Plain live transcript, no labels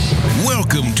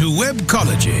Welcome to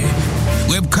Webcology.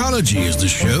 Webcology is the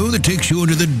show that takes you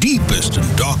into the deepest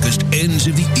and darkest ends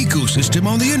of the ecosystem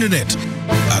on the internet.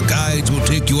 Our guides will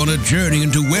take you on a journey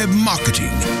into web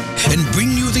marketing and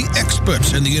bring you the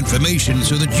experts and the information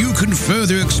so that you can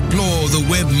further explore the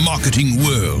web marketing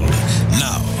world.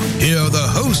 Now, here are the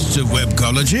hosts of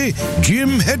Webcology,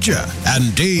 Jim Hedger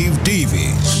and Dave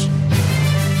Davies.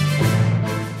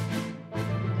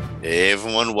 Hey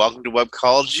everyone, welcome to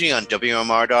Webcology on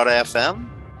WMR.fm.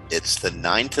 It's the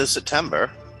 9th of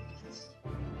September,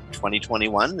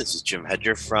 2021. This is Jim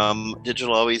Hedger from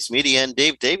Digital Always Media and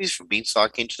Dave Davies from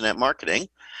Beanstalk Internet Marketing.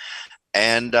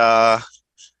 And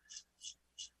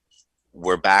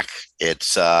we're back.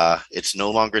 It's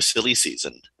no longer silly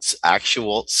season. It's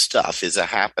actual stuff is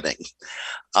happening.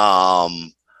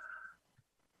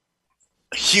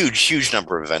 A huge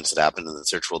number of events that happened in the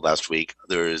search world last week.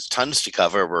 There's tons to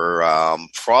cover. We're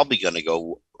probably going to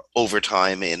go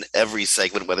overtime in every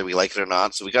segment, whether we like it or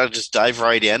not. So we got to just dive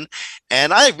right in.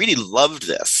 And I really loved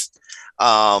this,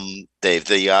 Dave.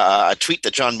 The tweet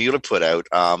that John Mueller put out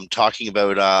talking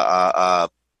about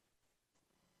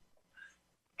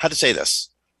how to say this.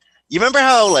 You remember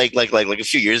how like a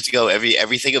few years ago,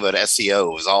 everything about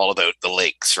SEO was all about the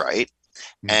links, right?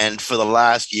 And for the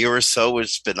last year or so,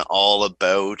 it's been all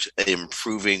about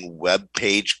improving web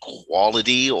page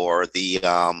quality or the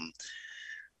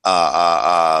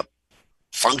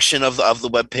function of the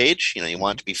web page. You know, you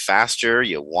want it to be faster.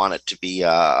 You want it to be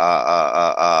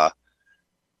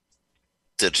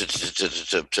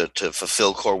to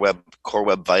fulfill core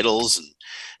web vitals and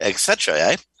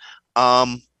etc.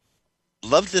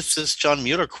 Love this John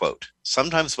Mueller quote.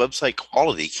 Sometimes website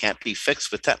quality can't be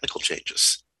fixed with technical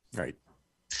changes. Right.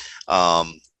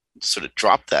 Sort of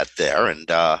dropped that there, and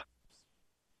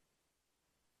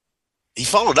he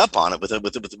followed up on it with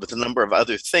a number of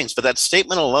other things. But that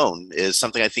statement alone is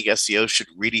something I think SEO should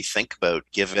really think about,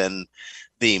 given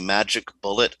the magic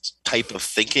bullet type of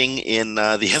thinking in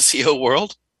the SEO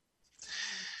world.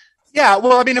 Yeah,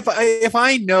 well, I mean, if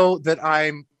I know that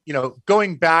I'm,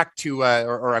 going back to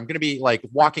or I'm going to be like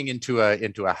walking into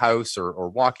a house or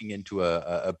walking into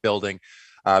a building.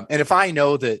 And if I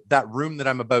know that room that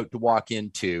I'm about to walk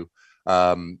into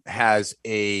has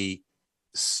a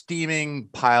steaming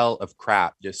pile of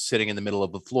crap just sitting in the middle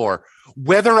of the floor,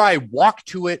 whether I walk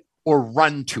to it or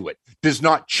run to it does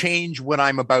not change what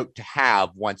I'm about to have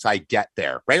once I get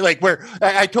there, right? Like where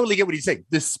I totally get what he's saying.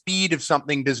 The speed of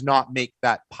something does not make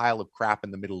that pile of crap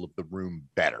in the middle of the room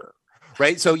better,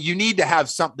 right? So you need to have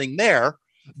something there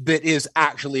that is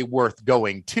actually worth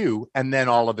going to. And then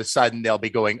all of a sudden they'll be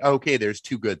going, okay, there's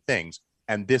two good things.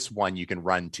 And this one you can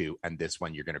run to, and this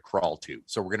one you're going to crawl to.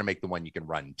 So we're going to make the one you can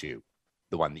run to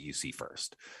the one that you see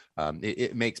first.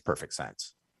 It makes perfect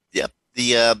sense. Yep.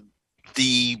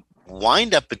 The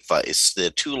wind-up advice,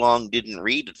 the too long didn't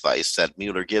read advice that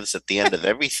Mueller gives at the end of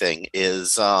everything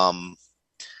is look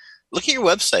at your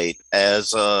website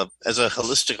as a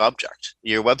holistic object.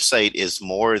 Your website is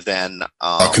more than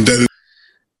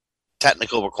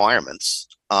technical requirements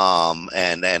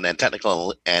and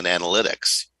technical and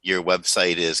analytics. Your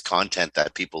website is content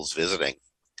that people's visiting.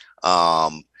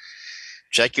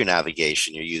 Check your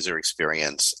navigation, your user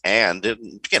experience, and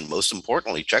again, most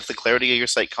importantly, check the clarity of your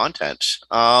site content.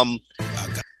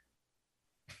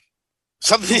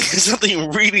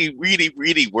 Something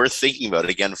really worth thinking about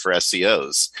again for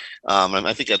SEOs.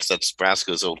 I think that's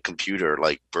Brasco's old computer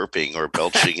like burping or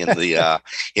belching in the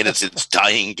in its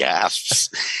dying gasps.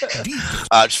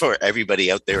 Just for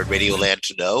everybody out there in Radioland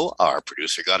to know, our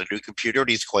producer got a new computer and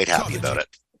he's quite happy about it,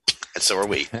 and so are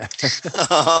we.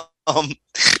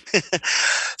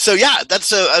 So yeah,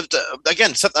 that's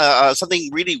again something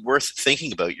really worth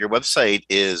thinking about. Your website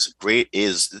is great,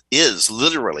 is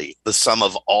literally the sum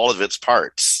of all of its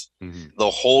parts, the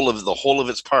whole of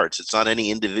its parts. It's not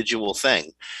any individual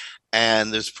thing,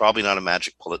 and there's probably not a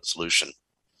magic bullet solution.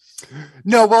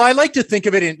 No, well, I like to think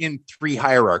of it in three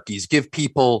hierarchies. Give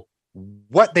people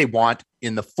what they want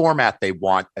in the format they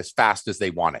want as fast as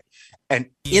they want it, and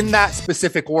in that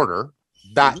specific order.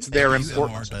 That's their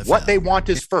importance. What they want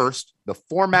is first, the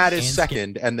format is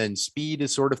second, and then speed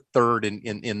is sort of third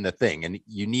in the thing. And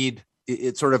you need,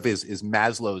 it sort of is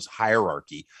Maslow's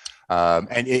hierarchy,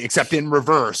 and except in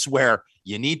reverse, where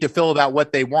you need to fill out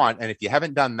what they want. And if you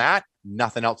haven't done that,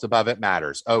 nothing else above it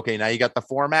matters. Okay, now you got the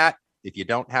format. If you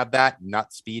don't have that,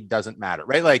 speed doesn't matter,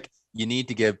 right? Like you need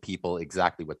to give people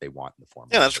exactly what they want in the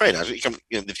format. Yeah, that's right.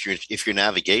 If your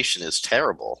navigation is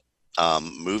terrible,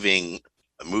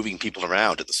 moving people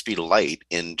around at the speed of light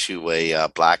into a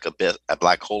black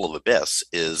hole of abyss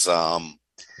is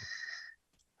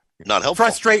not helpful.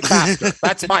 Frustrate faster.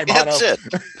 That's my motto. That's it.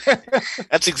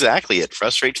 That's exactly it.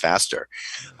 Frustrate faster.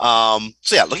 So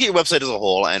yeah, look at your website as a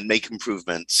whole and make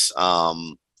improvements.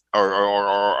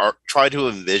 Or try to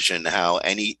envision how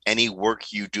any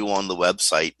work you do on the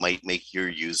website might make your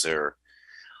user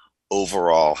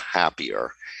overall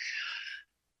happier.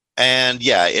 And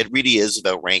yeah, it really is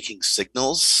about ranking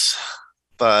signals.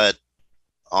 But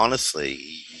honestly,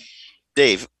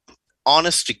 Dave,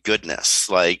 honest to goodness,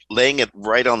 like laying it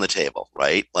right on the table,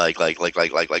 right? Like,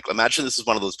 imagine this is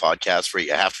one of those podcasts where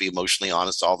you have to be emotionally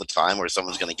honest all the time, or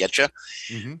someone's going to get you.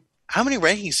 Mm-hmm. How many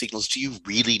ranking signals do you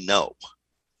really know?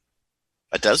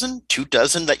 A dozen, 2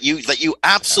 dozen that you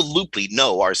absolutely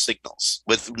know are signals,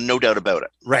 with no doubt about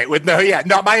it. Right. With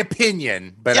not my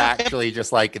opinion, but actually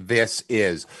just like this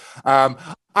is.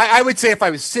 I would say if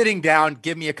I was sitting down,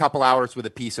 give me a couple hours with a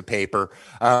piece of paper.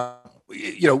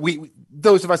 We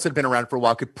those of us that have been around for a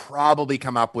while could probably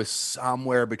come up with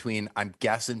somewhere between, I'm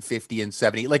guessing, 50 and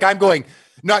 70. Like I'm going,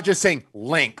 not just saying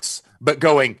links, but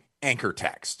going anchor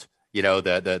text.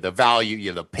 The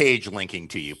value, the page linking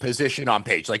to you, position on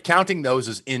page, like counting those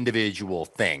as individual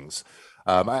things.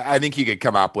 I think you could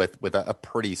come up with a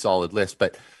pretty solid list,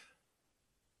 but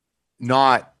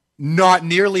not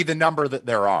nearly the number that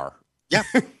there are. Yeah,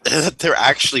 there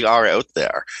actually are out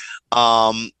there.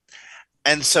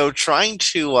 And so trying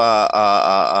to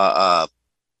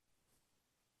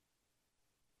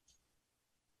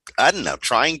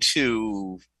trying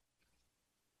to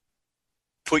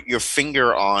put your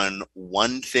finger on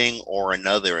one thing or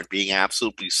another and being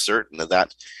absolutely certain of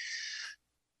that.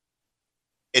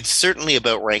 It's certainly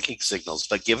about ranking signals,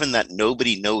 but given that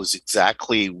nobody knows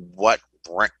exactly what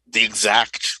the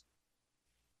exact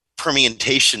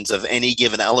permutations of any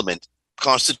given element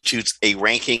constitutes a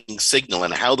ranking signal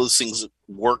and how those things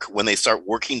work when they start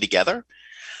working together,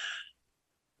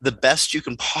 the best you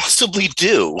can possibly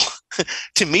do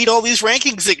to meet all these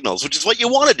ranking signals, which is what you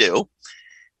want to do,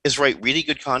 is write really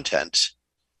good content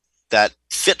that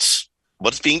fits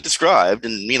what's being described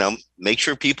and, make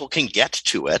sure people can get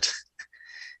to it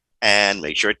and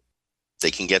make sure they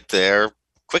can get there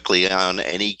quickly on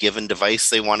any given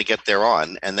device they want to get there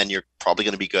on. And then you're probably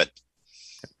going to be good.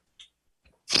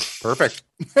 Perfect.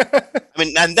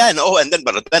 and then hold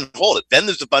it. Then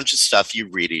there's a bunch of stuff you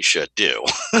really should do,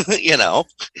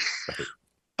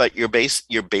 but your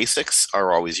basics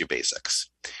are always your basics.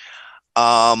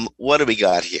 What do we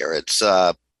got here? It's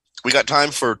we got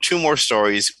time for 2 more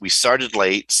stories. We started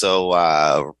late, so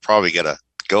we're probably gonna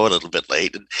go a little bit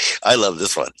late. I love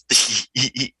this one.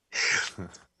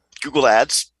 Google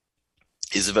Ads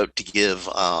is about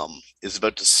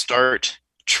to start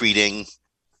treating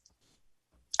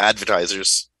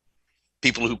advertisers,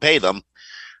 people who pay them.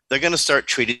 They're going to start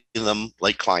treating them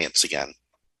like clients again.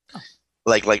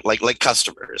 Like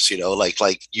customers,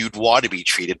 like you'd want to be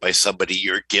treated by somebody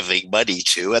you're giving money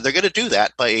to. And they're going to do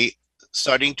that by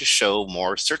starting to show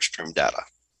more search term data.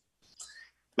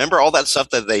 Remember all that stuff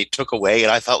that they took away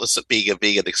and I thought was being an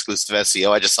exclusive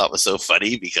SEO? I just thought was so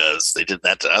funny because they did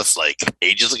that to us like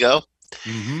ages ago.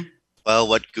 Mm-hmm. Well,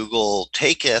 what Google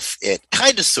taketh, it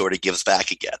kind of sort of gives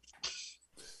back again.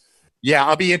 Yeah,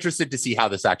 I'll be interested to see how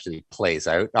this actually plays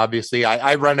out. Obviously,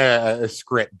 I run a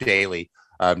script daily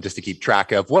just to keep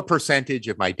track of what percentage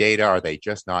of my data are they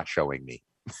just not showing me,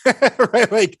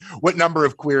 right? Like what number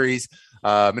of queries.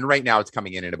 And right now it's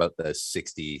coming in at about the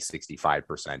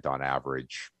 65% on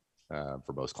average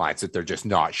for most clients that they're just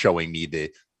not showing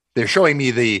me they're showing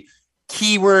me the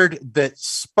keyword that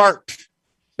sparked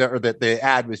or that the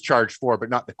ad was charged for, but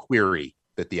not the query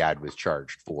that the ad was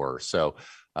charged for. So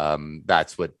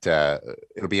that's what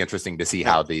it'll be interesting to see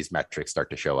how these metrics start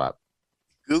to show up.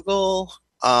 Google,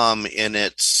 in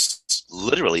its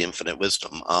literally infinite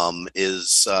wisdom,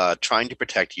 is trying to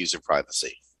protect user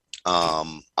privacy.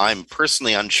 I'm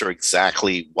personally unsure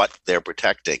exactly what they're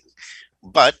protecting,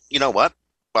 but you know what?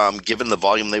 Given the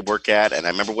volume they work at, and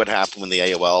I remember what happened when the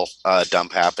AOL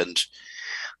dump happened,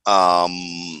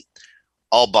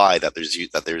 I'll buy that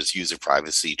there's user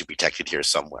privacy to be protected here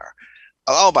somewhere.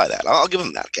 I'll buy that. I'll give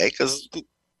them that, okay? Because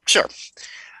sure.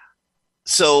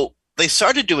 So they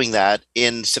started doing that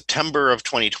in September of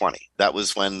 2020. That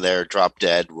was when their drop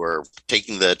dead were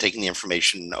taking the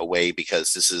information away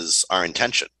because this is our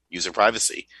intention, user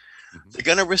privacy. Mm-hmm. They're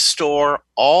going to restore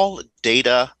all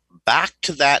data back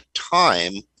to that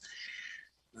time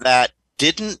that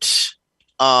didn't.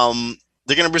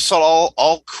 They're going to restore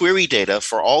all query data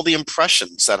for all the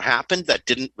impressions that happened that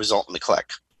didn't result in a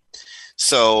click.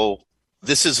 So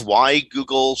this is why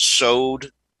Google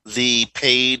showed the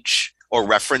page or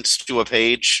reference to a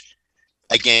page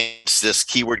against this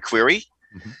keyword query.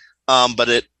 Mm-hmm.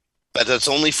 But but that's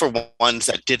only for ones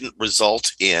that didn't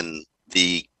result in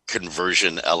the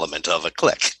conversion element of a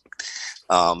click.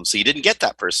 So you didn't get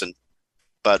that person,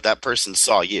 but that person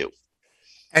saw you.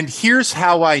 And here's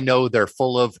how I know they're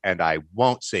full of, and I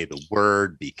won't say the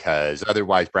word because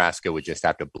otherwise Brasco would just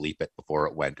have to bleep it before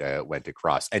it went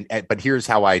across. But here's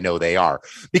how I know they are,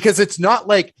 because it's not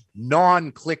like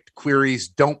non-clicked queries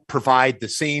don't provide the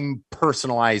same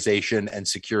personalization and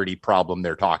security problem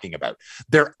they're talking about.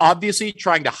 They're obviously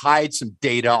trying to hide some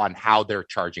data on how they're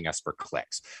charging us for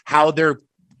clicks, how they're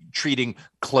treating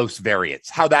close variants,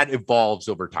 how that evolves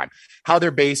over time, how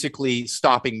they're basically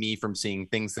stopping me from seeing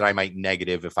things that I might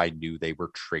negative if I knew they were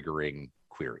triggering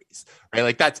queries, right?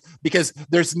 Like that's because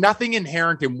there's nothing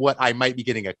inherent in what I might be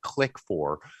getting a click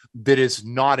for that is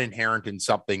not inherent in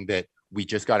something that we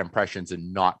just got impressions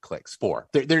and not clicks for.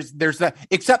 There's that,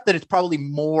 except that it's probably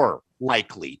more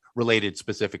likely related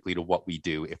specifically to what we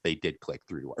do if they did click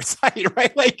through to our site,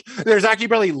 right? Like there's actually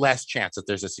probably less chance that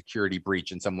there's a security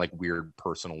breach and some like weird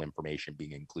personal information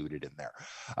being included in there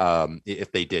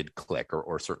if they did click,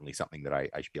 or certainly something that I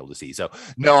should be able to see. So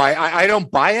no, I don't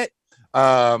buy it.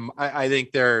 I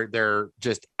think they're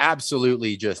just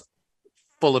absolutely just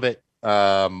full of it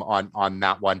on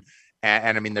that one.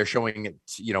 And I mean, they're showing it,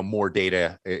 more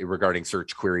data regarding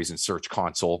search queries and Search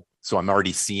Console. So I'm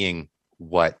already seeing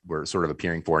what we're sort of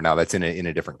appearing for. Now that's in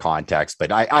a different context,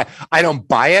 but I don't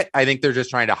buy it. I think they're just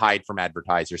trying to hide from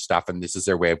advertiser stuff. And this is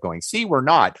their way of going, see, we're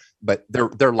not, but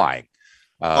they're lying.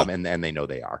 And they know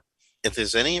they are. If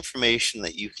there's any information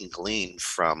that you can glean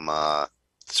from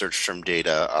search term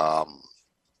data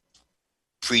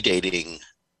predating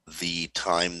the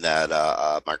time that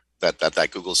that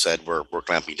Google said we're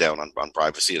clamping down on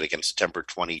privacy against September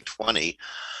 2020,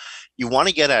 you want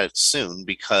to get at it soon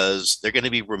because they're going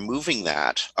to be removing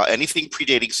that. Anything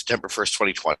predating September 1st,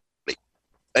 2020,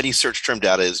 any search term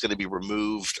data is going to be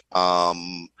removed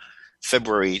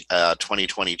February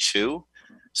 2022.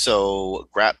 So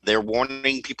they're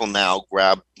warning people now,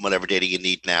 grab whatever data you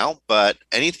need now, but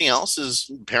anything else is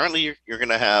apparently you're going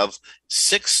to have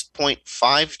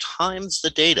 6.5 times the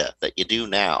data that you do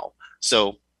now.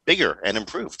 So bigger and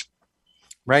improved.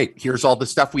 Right. Here's all the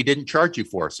stuff we didn't charge you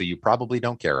for, so you probably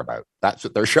don't care about. That's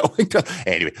what they're showing.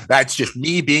 Anyway, that's just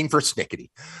me being persnickety.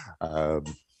 Well,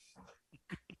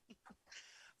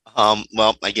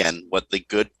 again, what the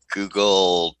good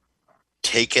Google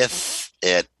taketh,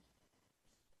 it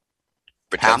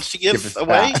pretends to give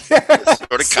away.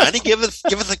 Sort of kind of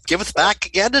giveth back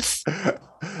again. That's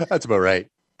about right.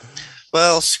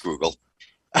 Well, Scroogle.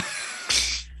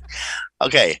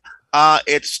 Okay.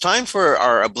 It's time for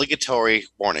our obligatory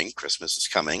warning. Christmas is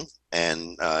coming,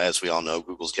 and as we all know,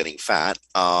 Google's getting fat.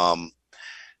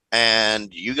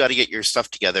 And you got to get your stuff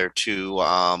together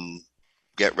to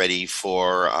get ready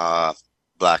for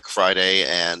Black Friday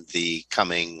and the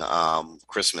coming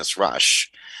Christmas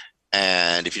rush.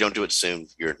 And if you don't do it soon,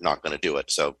 you're not going to do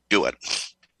it. So do it.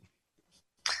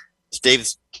 It's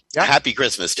Dave's Happy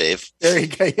Christmas, Dave. There you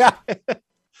go. Yeah.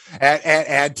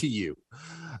 Add to you.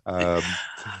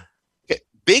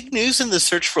 Big news in the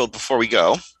search world before we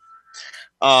go.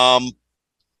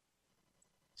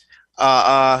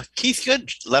 Keith Good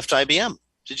left IBM.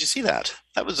 Did you see that?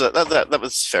 That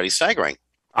was fairly staggering.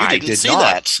 I didn't see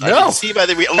that. No. I didn't see by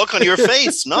the look on your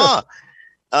face. No.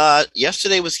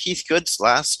 Yesterday was Keith Good's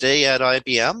last day at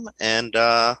IBM, and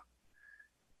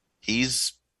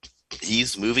he's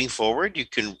moving forward. You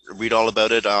can read all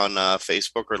about it on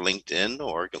Facebook or LinkedIn,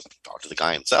 or talk to the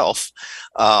guy himself.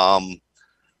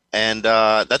 And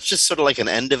that's just sort of like an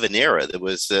end of an era. There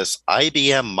was this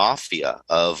IBM mafia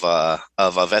of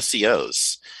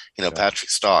SEOs, Patrick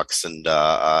Stocks and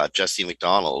Jesse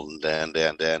McDonald and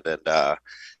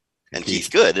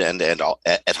Keith Good and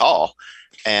et al.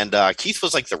 And Keith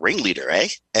was like the ringleader,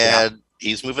 and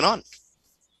he's moving on.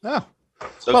 Oh,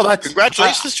 so well,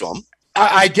 congratulations to him.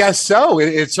 I guess so.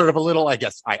 It's sort of a little. I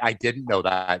guess I didn't know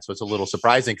that, so it's a little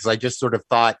surprising because I just sort of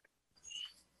thought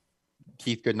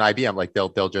Keith Good and IBM, like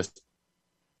they'll just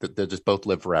both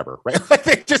live forever, right? Like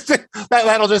they just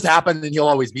that'll just happen, and he'll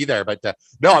always be there. But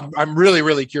no, I'm really,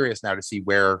 really curious now to see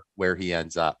where he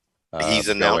ends up. He's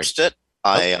announced it.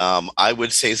 I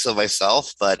would say so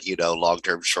myself, but long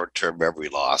term, short term memory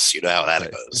loss. You know how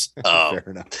that goes. Fair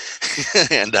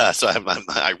enough. And so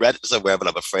I read it somewhere, but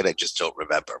I'm afraid I just don't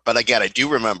remember. But again, I do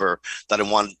remember that I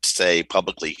wanted to say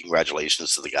publicly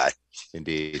congratulations to the guy.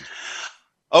 Indeed.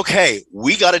 Okay,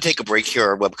 we got to take a break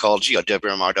here at Webcology on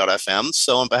WMR.fm.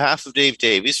 So on behalf of Dave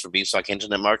Davies from Beanstalk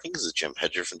Internet Marketing, this is Jim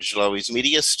Hedger from Digital Always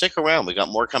Media. Stick around. We got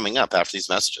more coming up after these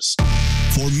messages.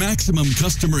 For maximum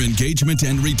customer engagement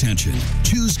and retention,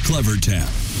 choose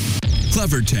CleverTap.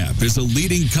 CleverTap is a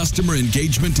leading customer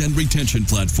engagement and retention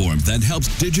platform that helps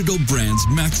digital brands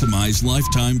maximize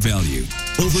lifetime value.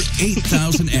 Over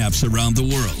 8,000 apps around the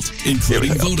world,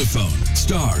 including Vodafone,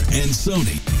 Star, and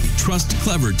Sony, trust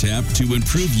CleverTap to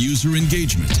improve user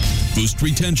engagement, boost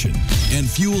retention, and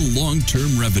fuel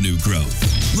long-term revenue growth.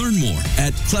 Learn more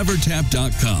at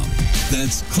clevertap.com.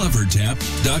 That's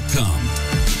clevertap.com.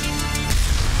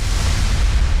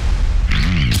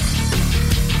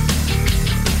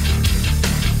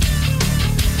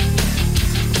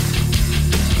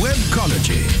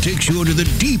 Webcology takes you into the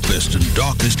deepest and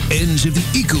darkest ends of the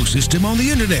ecosystem on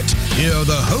the internet. Here are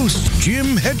the hosts,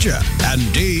 Jim Hedger and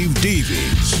Dave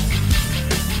Davies.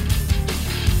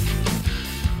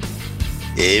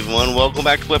 Hey everyone, welcome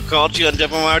back to Webcology on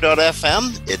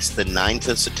WMR.fm. It's the 9th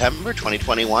of September,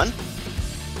 2021.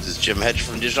 This is Jim Hedger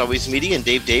from Digital Always Media and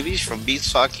Dave Davies from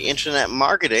Beanstalk Internet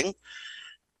Marketing.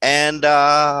 And,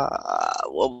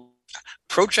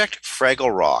 Project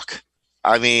Fraggle Rock.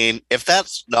 I mean, if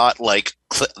that's not like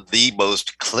the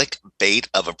most clickbait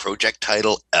of a project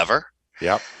title ever.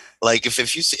 Yep. Like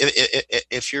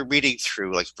if you're reading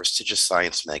through like a prestigious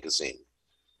science magazine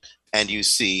and you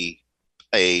see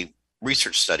a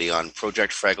research study on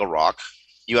Project Fraggle Rock,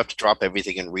 you have to drop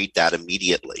everything and read that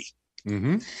immediately.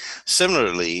 Mm-hmm.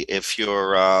 Similarly, if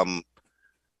you're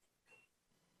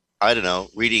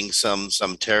reading some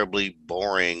terribly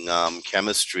boring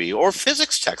chemistry or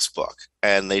physics textbook,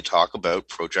 and they talk about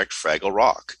Project Fraggle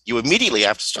Rock, you immediately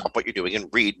have to stop what you're doing and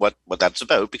read what that's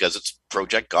about, because it's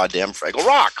Project Goddamn Fraggle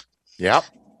Rock. Yep.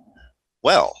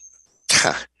 Well,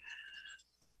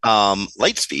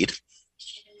 Lightspeed,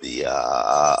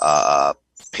 the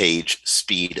page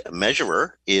speed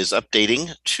measurer, is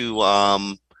updating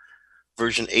to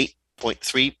version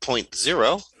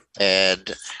 8.3.0,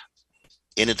 and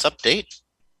in its update,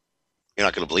 you're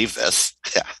not going to believe this,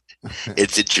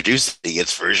 it's introducing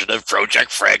its version of Project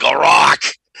Fraggle Rock.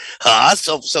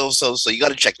 So you got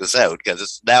to check this out, because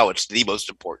it's the most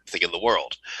important thing in the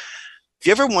world. Have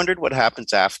you ever wondered what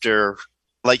happens after,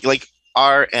 like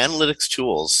our analytics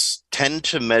tools tend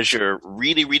to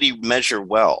really measure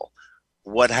well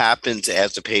what happens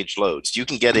as the page loads. You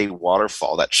can get a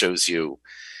waterfall that shows you,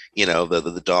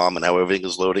 the DOM and how everything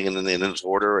is loading and then in its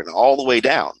order and all the way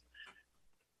down.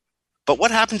 But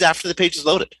what happens after the page is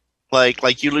loaded?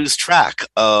 Like you lose track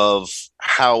of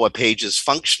how a page is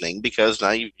functioning, because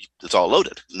now it's all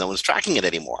loaded. No one's tracking it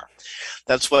anymore.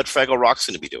 That's what Fraggle Rock's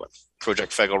going to be doing.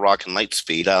 Project Fraggle Rock and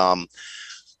Lightspeed.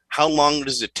 How long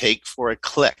does it take for a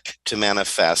click to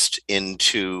manifest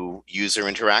into user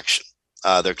interaction?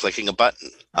 They're clicking a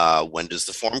button. When does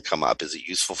the form come up? Is it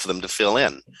useful for them to fill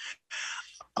in?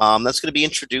 That's going to be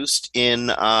introduced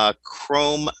in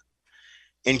Chrome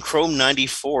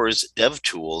 94's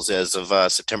DevTools as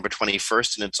of September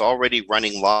 21st, and it's already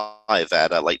running live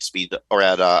at Lightspeed or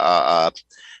at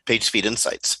PageSpeed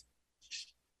Insights.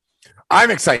 I'm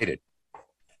excited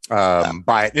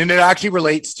by it, and it actually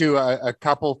relates to a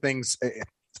couple things.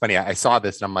 It's funny, I saw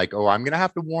this and I'm like, I'm going to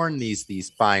have to warn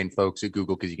these fine folks at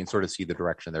Google, because you can sort of see the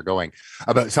direction they're going,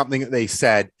 about something that they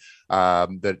said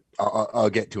that I'll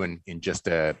get to in just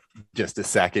a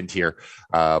second here.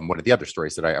 One of the other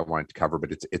stories that I wanted to cover,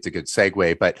 but it's a good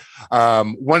segue. But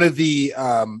one of the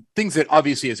things that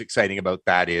obviously is exciting about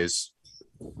that is,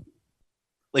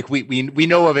 like, we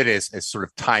know of it as sort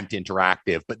of timed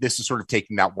interactive, but this is sort of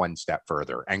taking that one step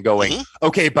further and going,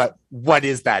 okay, but what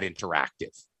is that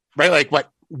interactive, right? Like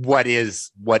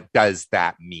what does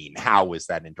that mean? How is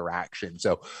that interaction?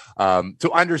 So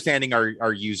understanding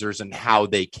our users and how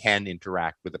they can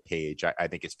interact with a page, I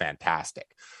think is fantastic.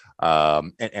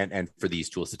 And for these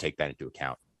tools to take that into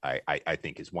account, I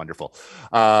think is wonderful.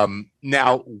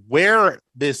 Now, where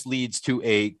this leads to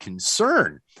a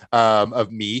concern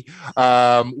of me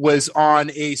was on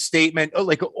a statement,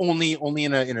 only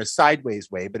in a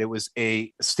sideways way, but it was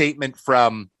a statement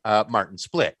from Martin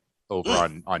Splitt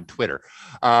over on Twitter.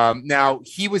 Now,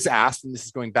 he was asked, and this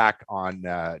is going back on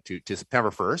to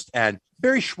September 1st, and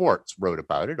Barry Schwartz wrote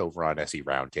about it over on SE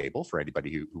Roundtable for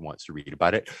anybody who wants to read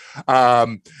about it.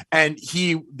 And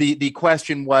the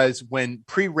question was, when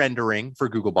pre-rendering for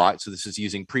Googlebot, so this is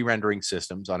using pre-rendering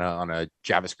systems on a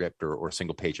JavaScript or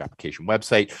single page application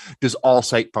website, does all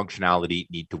site functionality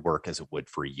need to work as it would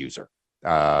for a user?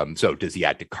 So does the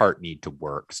add to cart need to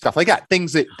work? Stuff like that.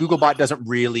 Things that Googlebot doesn't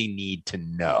really need to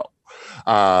know,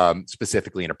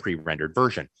 specifically in a pre-rendered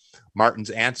version.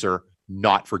 Martin's answer,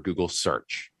 not for Google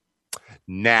search.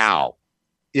 Now,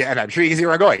 and I'm sure you can see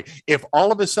where I'm going. If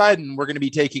all of a sudden we're going to be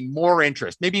taking more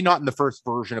interest, maybe not in the first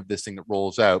version of this thing that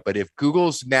rolls out, but if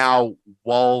Google's now,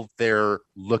 while they're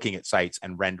looking at sites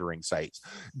and rendering sites,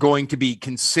 going to be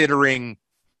considering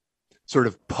sort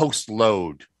of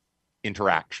post-load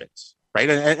interactions, right?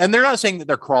 And they're not saying that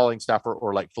they're crawling stuff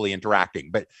or like fully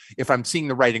interacting, but if I'm seeing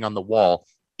the writing on the wall,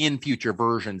 in future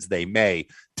versions they may.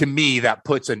 To me, that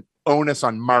puts an onus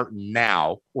on Martin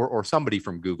now or somebody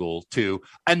from Google to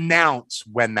announce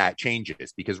when that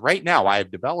changes. Because right now I have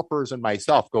developers and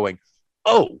myself going,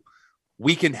 oh,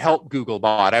 we can help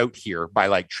Googlebot out here by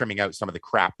like trimming out some of the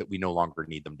crap that we no longer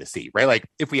need them to see, right? Like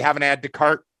if we have an add to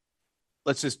cart,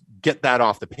 let's just get that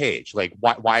off the page. Like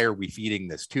why are we feeding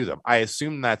this to them? I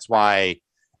assume that's why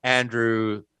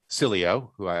Andrew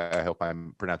Cilio, who I hope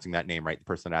I'm pronouncing that name right, the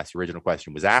person that asked the original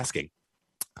question, was asking,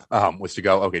 was to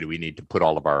go, okay, do we need to put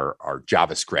all of our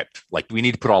JavaScript, like do we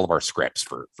need to put all of our scripts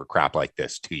for crap like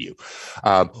this to you?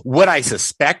 What I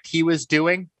suspect he was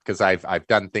doing, because I've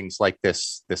done things like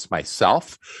this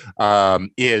myself,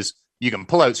 is you can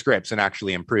pull out scripts and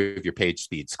actually improve your page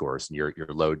speed scores and your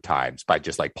load times by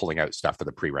just like pulling out stuff for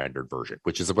the pre-rendered version,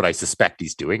 which is what I suspect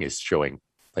he's doing, is showing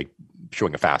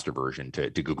a faster version to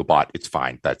Googlebot. It's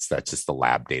fine. That's just the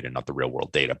lab data, not the real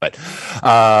world data. But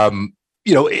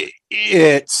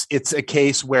it's a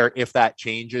case where if that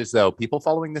changes, though, people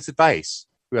following this advice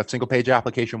who have single page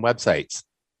application websites,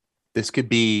 this could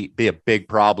be a big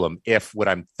problem if what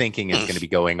I'm thinking is going to be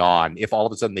going on. If all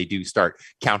of a sudden they do start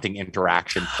counting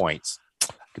interaction points,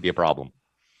 it could be a problem.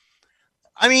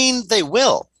 I mean, they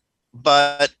will,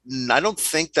 but I don't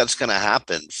think that's going to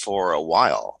happen for a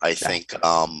while. I think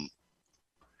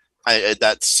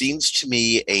that seems to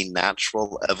me a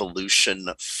natural evolution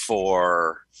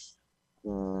for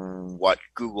what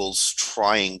Google's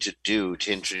trying to do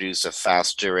to introduce a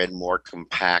faster and more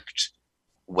compact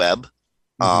web.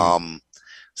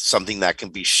 Something that can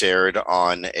be shared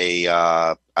on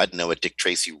a Dick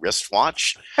Tracy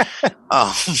wristwatch,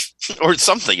 or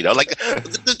something, like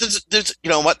there's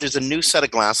there's a new set of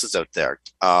glasses out there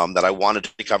that I wanted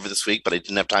to cover this week, but I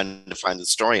didn't have time to find the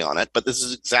story on it. But this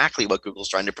is exactly what Google's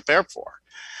trying to prepare for.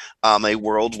 A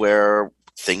world where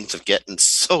things are getting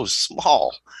so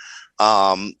small.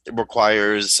 It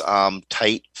requires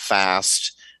tight,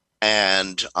 fast,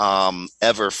 and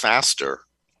ever faster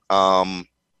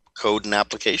code and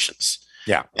applications.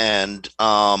 Yeah. And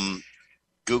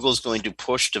Google's going to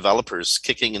push developers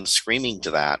kicking and screaming to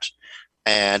that.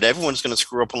 And everyone's going to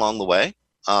screw up along the way.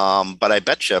 But I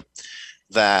bet you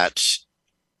that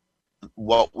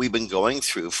what we've been going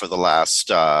through for the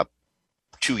last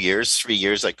 2 years, 3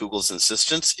 years at Google's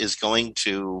insistence is going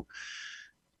to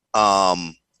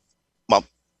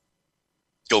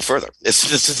go further.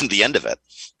 This isn't the end of it.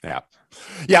 Yeah.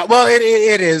 Well,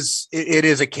 it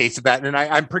is a case of that, and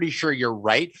I'm pretty sure you're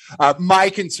right. My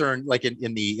concern, like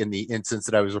in the instance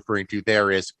that I was referring to,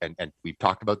 there is, and we've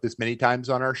talked about this many times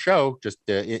on our show, just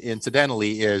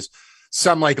incidentally, is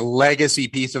some like legacy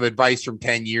piece of advice from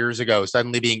 10 years ago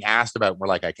suddenly being asked about. And we're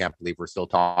like, I can't believe we're still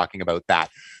talking about that.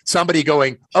 Somebody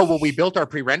going, oh, well, we built our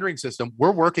pre-rendering system.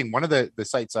 We're working. One of the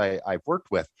sites I've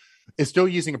worked with is still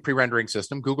using a pre-rendering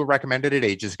system. Google recommended it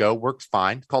ages ago. Works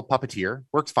fine. It's called Puppeteer.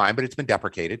 Works fine, but it's been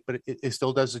deprecated, but it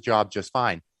still does the job just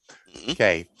fine. Mm-hmm.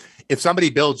 Okay. If somebody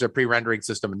builds a pre-rendering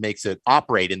system and makes it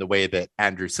operate in the way that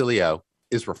Andrew Cilio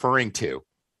is referring to,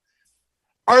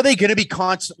 are they going to be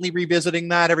constantly revisiting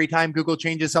that every time Google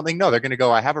changes something? No, they're going to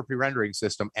go, I have a pre-rendering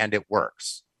system and it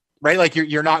works, right? Like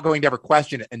you're not going to ever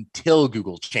question it until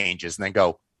Google changes and then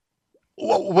go,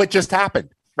 what just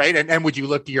happened? Right. And would you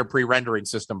look to your pre-rendering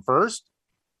system first?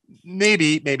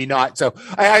 Maybe not. So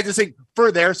I just think for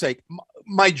their sake,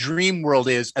 my dream world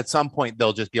is at some point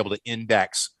they'll just be able to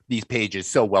index these pages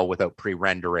so well without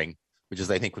pre-rendering, which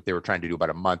is I think what they were trying to do about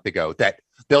a month ago, that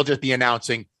they'll just be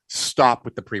announcing stop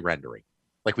with the pre-rendering.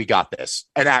 Like we got this,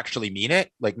 and actually mean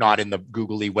it, like not in the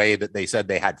googly way that they said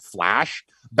they had Flash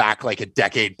back like a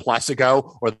decade plus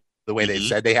ago, or the way they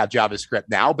said they have JavaScript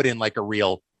now, but in like a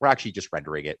real, we're actually just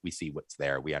rendering it. We see what's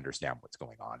there. We understand what's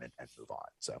going on and move on.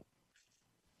 So,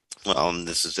 well, and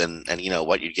this is, and you know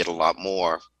what, you get a lot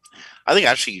more. I think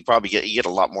actually you get a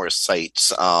lot more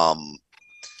sites. How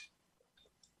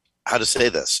to say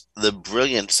this? The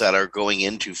brilliance that are going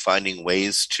into finding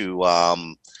ways to,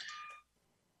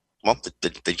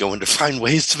 they go into find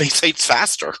ways to make sites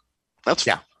faster. That's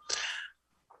yeah.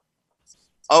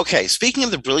 Okay, speaking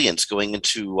of the brilliance going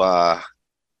into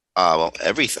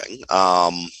everything,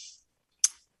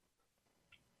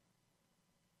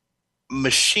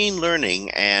 machine learning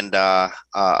and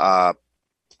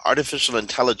artificial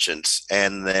intelligence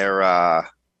and their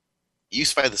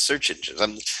use by the search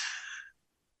engines.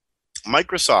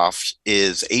 Microsoft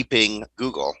is aping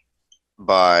Google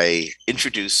by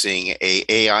introducing an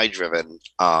AI-driven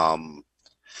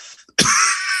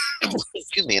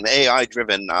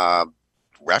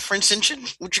reference engine,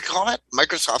 would you call it?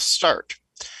 Microsoft Start.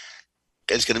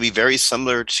 It's going to be very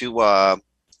similar to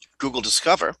Google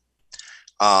Discover,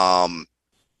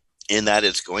 in that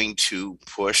it's going to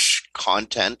push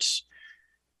content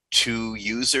to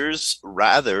users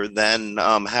rather than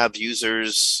have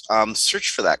users search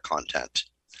for that content.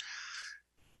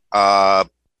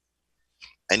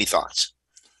 Any thoughts?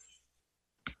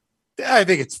 I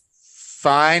think it's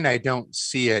fine. I don't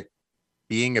see it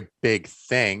being a big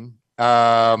thing.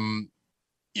 But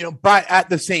at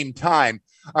the same time,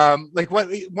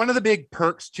 one of the big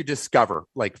perks to Discover,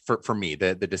 like for me,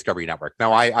 the Discovery Network.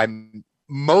 Now, I'm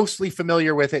mostly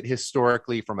familiar with it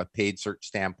historically from a paid search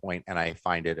standpoint, and I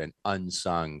find it an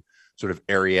unsung sort of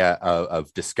area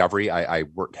of discovery. I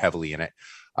work heavily in it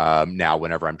now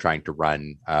whenever I'm trying to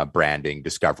run branding,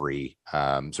 discovery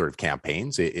sort of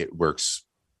campaigns. It works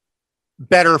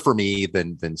better for me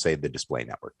than say the Display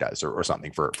Network does or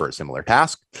something for a similar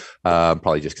task,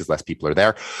 probably just because less people are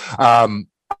there.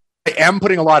 I am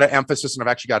putting a lot of emphasis, and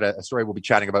I've actually got a story we'll be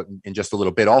chatting about in just a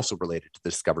little bit, also related to the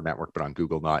Discover Network, but on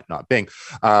Google, not Bing.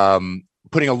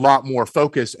 Putting a lot more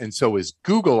focus, and so is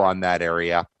Google, on that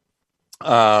area,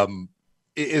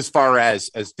 as far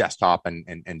as desktop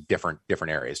and different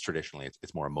areas. Traditionally,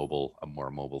 it's more a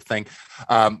mobile thing.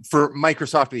 For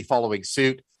Microsoft to be following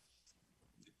suit,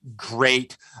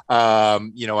 great.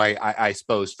 I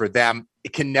suppose for them,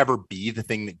 it can never be the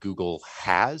thing that Google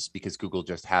has, because Google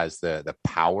just has the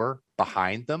power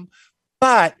behind them.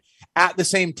 But at the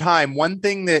same time, one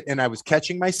thing that, and I was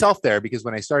catching myself there, because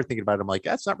when I started thinking about it, I'm like,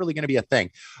 that's not really going to be a thing.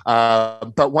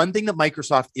 But one thing that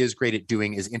Microsoft is great at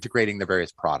doing is integrating the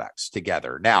various products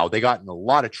together. Now, they got in a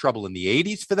lot of trouble in the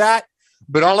 80s for that,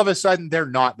 but all of a sudden they're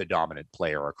not the dominant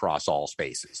player across all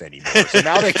spaces anymore. So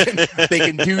now they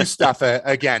can do stuff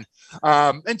again.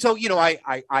 And so,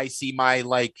 I see my,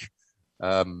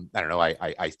 I don't know,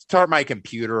 I start my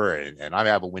computer and I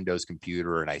have a Windows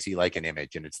computer, and I see like an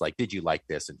image, and it's like, did you like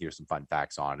this? And here's some fun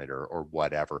facts on it, or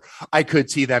whatever. I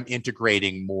could see them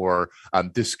integrating more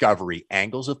discovery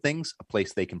angles of things, a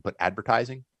place they can put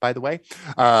advertising, by the way,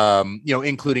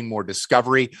 including more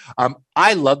discovery.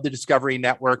 I love the Discovery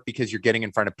Network because you're getting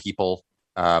in front of people,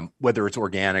 whether it's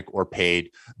organic or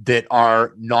paid, that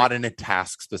are not in a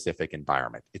task specific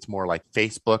environment. It's more like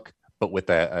Facebook, but with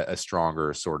a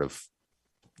stronger sort of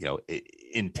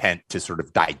intent to sort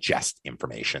of digest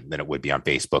information than it would be on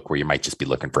Facebook, where you might just be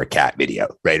looking for a cat video,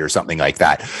 right? Or something like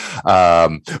that.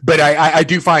 But I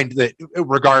do find that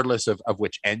regardless of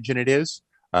which engine it is,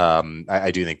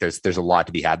 I do think there's a lot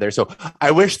to be had there. So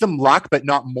I wish them luck, but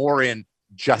not more in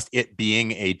just it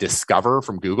being a Discover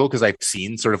from Google, because I've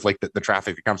seen sort of like the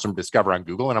traffic that comes from Discover on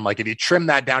Google. And I'm like, if you trim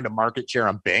that down to market share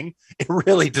on Bing, it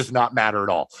really does not matter at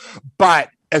all.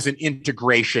 But as an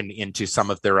integration into some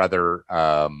of their other,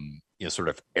 sort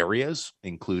of areas,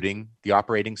 including the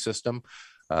operating system,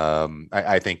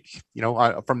 I think,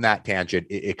 from that tangent,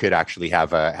 it could actually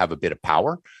have a bit of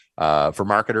power for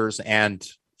marketers and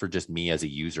for just me as a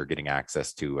user getting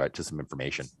access to some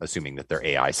information, assuming that their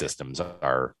AI systems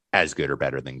are as good or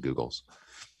better than Google's.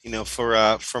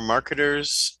 For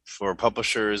marketers, for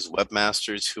publishers,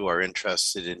 webmasters who are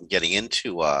interested in getting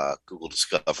into Google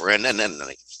Discover and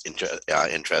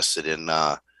interested in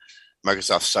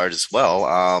Microsoft Start as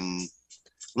well,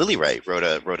 Lily Ray wrote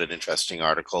an interesting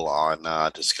article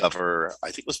on Discover. I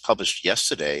think it was published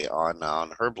yesterday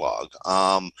on her blog.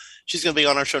 She's going to be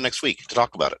on our show next week to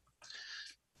talk about it.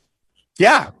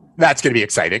 Yeah, that's going to be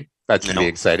exciting. That's going to be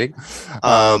exciting.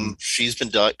 She's been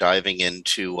diving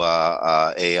into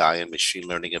AI and machine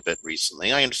learning a bit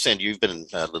recently. I understand you've been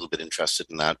a little bit interested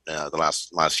in that the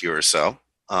last year or so.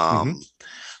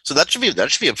 So that should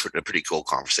be a pretty cool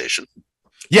conversation.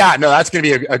 Yeah, no, that's going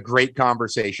to be a great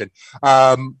conversation.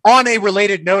 On a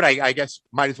related note, I guess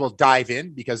might as well dive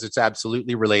in because it's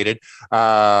absolutely related.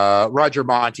 Roger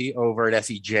Monti over at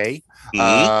SEJ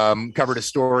covered a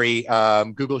story,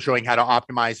 Google showing how to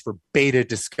optimize for beta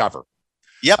Discover.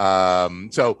 Yep.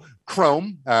 So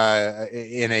Chrome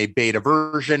in a beta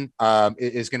version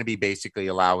is going to be basically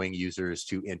allowing users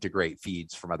to integrate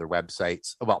feeds from other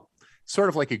websites. Well, sort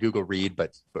of like a Google Read,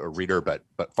 but a reader, but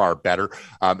far better.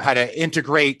 How to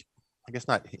integrate, I guess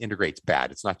not integrate's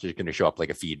bad. It's not just going to show up like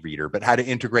a feed reader, but how to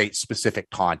integrate specific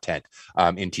content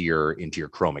into your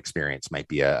Chrome experience might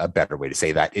be a better way to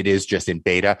say that. It is just in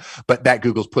beta, but that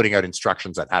Google's putting out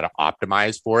instructions on how to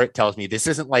optimize for it tells me this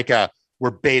isn't like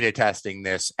we're beta testing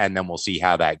this and then we'll see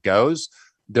how that goes.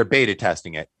 They're beta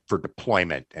testing it for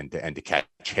deployment and to catch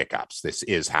hiccups. This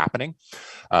is happening.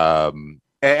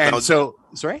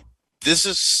 Sorry? This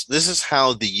is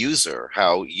how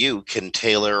you can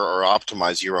tailor or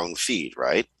optimize your own feed,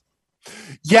 right?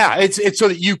 Yeah, it's so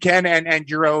that you can and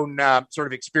your own sort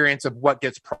of experience of what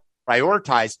gets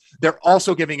prioritized. They're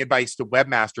also giving advice to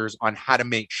webmasters on how to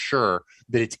make sure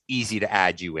that it's easy to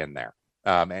add you in there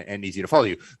and easy to follow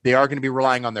you. They are going to be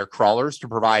relying on their crawlers to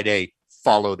provide a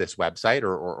follow this website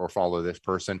or follow this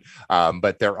person.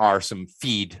 But there are some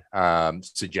feed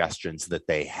suggestions that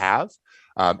they have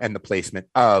and the placement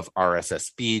of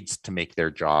RSS feeds to make their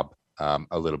job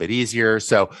a little bit easier.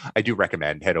 So I do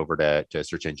recommend head over to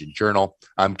Search Engine Journal,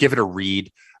 give it a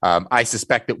read. I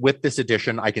suspect that with this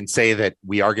edition, I can say that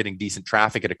we are getting decent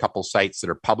traffic at a couple sites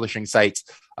that are publishing sites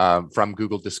from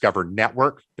Google Discover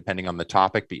Network, depending on the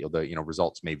topic. But the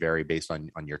results may vary based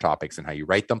on your topics and how you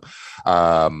write them.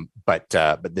 But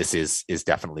this is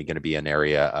definitely going to be an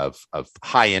area of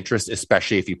high interest,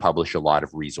 especially if you publish a lot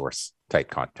of resource type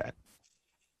content.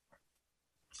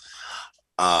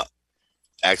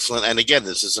 Excellent. And again,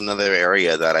 this is another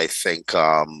area that I think,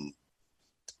 how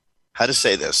to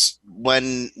say this,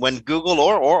 when Google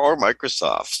or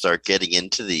Microsoft start getting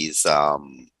into these,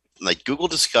 like Google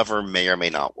Discover may or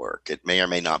may not work. It may or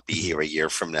may not be here a year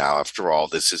from now. After all,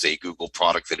 this is a Google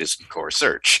product that isn't core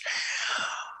search.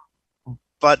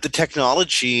 But the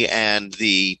technology and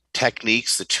the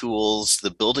techniques, the tools, the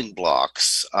building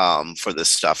blocks for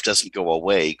this stuff doesn't go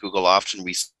away. Google often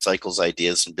recycles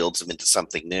ideas and builds them into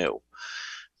something new.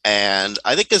 And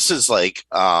I think this is like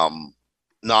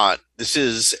this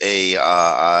is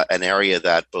an area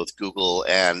that both Google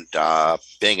and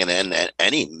Bing and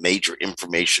any major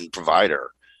information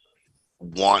provider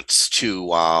wants to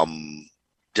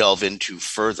delve into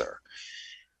further.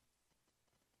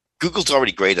 Google's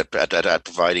already great at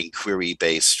providing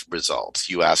query-based results.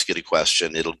 You ask it a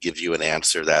question, it'll give you an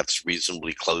answer that's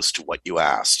reasonably close to what you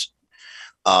asked.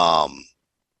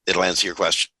 It'll answer your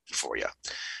question for you.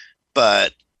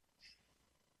 But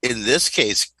in this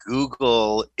case,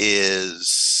 Google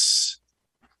has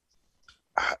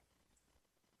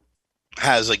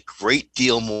a great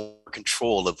deal more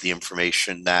control of the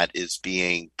information that is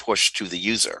being pushed to the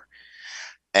user.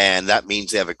 And that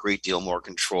means they have a great deal more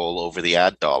control over the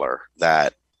ad dollar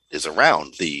that is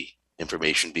around the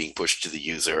information being pushed to the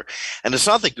user. And it's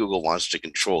not that Google wants to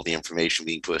control the information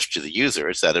being pushed to the user,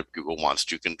 it's that if Google wants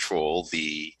to control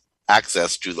the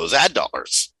access to those ad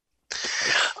dollars.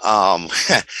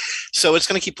 So it's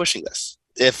going to keep pushing this.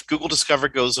 If Google Discover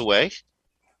goes away,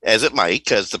 as it might,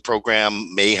 because the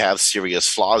program may have serious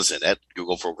flaws in it,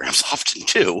 Google programs often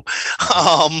do,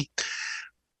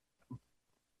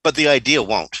 but the idea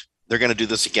won't. They're going to do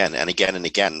this again and again and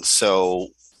again. So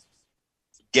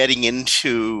getting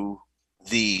into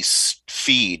the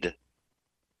feed,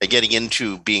 getting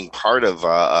into being part of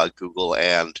Google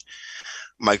and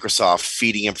Microsoft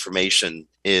feeding information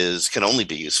can only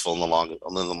be useful in the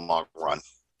long run.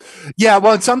 Yeah,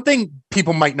 well, it's something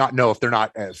people might not know if they're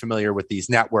not familiar with these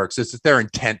networks. Is that they're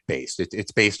intent-based.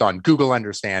 It's based on Google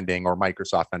understanding or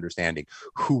Microsoft understanding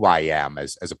who I am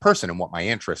as a person and what my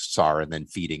interests are, and then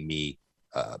feeding me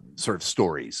sort of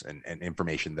stories and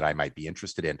information that I might be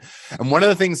interested in. And one of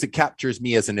the things that captures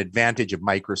me as an advantage of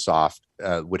Microsoft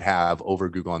would have over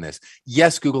Google on this,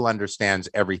 yes, Google understands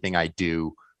everything I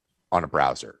do on a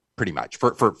browser. Pretty much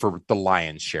for the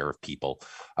lion's share of people.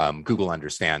 Google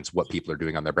understands what people are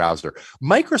doing on their browser.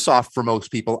 Microsoft, for most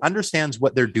people, understands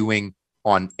what they're doing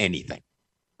on anything.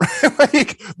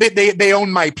 Like they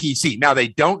own my PC. Now, they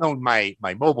don't own my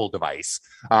mobile device.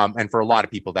 And for a lot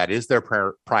of people, that is their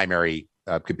primary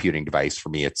computing device. For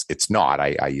me, it's not.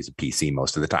 I use a PC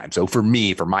most of the time. So for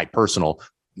me, for my personal,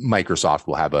 Microsoft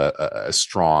will have a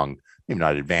strong, maybe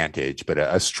not advantage, but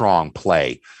a strong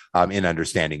play in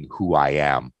understanding who I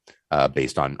am.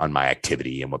 Based on my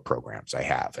activity and what programs I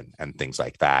have and things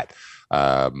like that.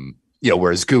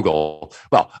 Whereas Google,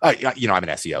 I'm an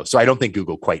SEO, so I don't think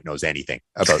Google quite knows anything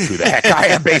about who the heck I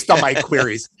am based on my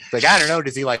queries. Like, I don't know,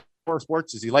 does he like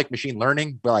sports? Does he like machine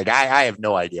learning? But like, I have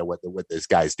no idea what this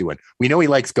guy's doing. We know he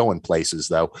likes going places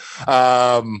though.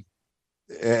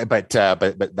 But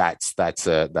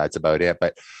that's about it.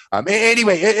 But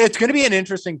anyway, it's going to be an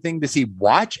interesting thing to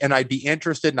watch, and I'd be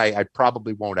interested, and I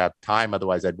probably won't have time,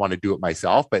 otherwise I'd want to do it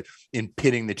myself, but in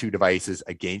pitting the two devices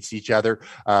against each other.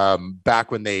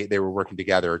 Back when they were working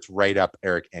together, it's right up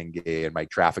Eric Enge and Mike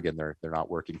Traffigan. They're not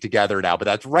working together now, but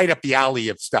that's right up the alley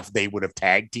of stuff they would have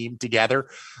tag teamed together,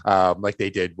 like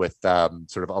they did with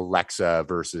sort of Alexa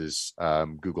versus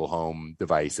Google Home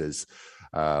devices.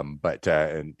 But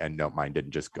no, mine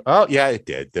didn't just go. Oh yeah, it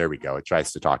did. There we go. It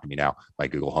tries to talk to me now, my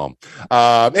Google Home.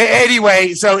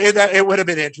 Anyway, so it would have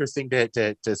been interesting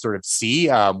to sort of see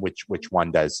which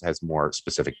one has more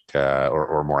specific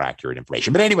or more accurate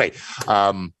information. But anyway,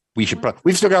 we've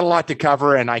still got a lot to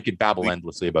cover, and I could babble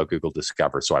endlessly about Google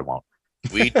Discover, so I won't.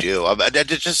 We do.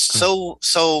 It's just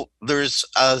so there's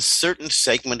a certain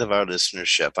segment of our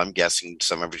listenership, I'm guessing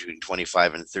somewhere between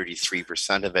 25 and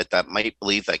 33% of it, that might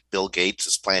believe that Bill Gates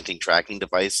is planting tracking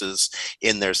devices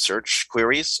in their search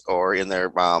queries or in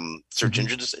their search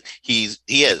engines. He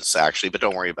is actually, but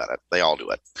don't worry about it. They all do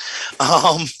it.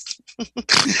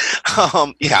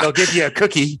 Yeah. They'll give you a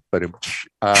cookie, but boom.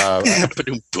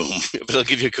 They'll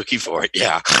give you a cookie for it.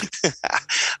 Yeah.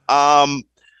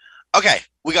 Okay,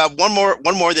 we got one more,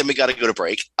 then we got to go to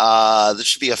break. This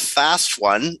should be a fast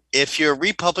one. If you're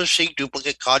republishing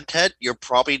duplicate content, you're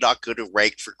probably not going to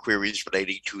rank for queries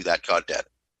relating to that content.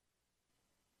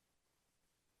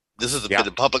 This has been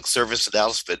a public service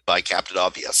announcement by Captain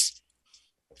Obvious.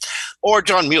 Or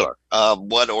John Mueller,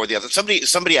 one or the other.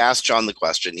 Somebody asked John the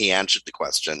question. He answered the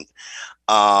question.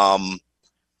 And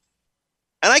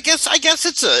I guess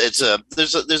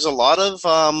there's a lot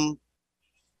of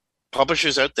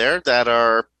publishers out there that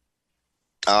are,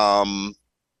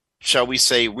 shall we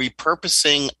say,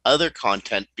 repurposing other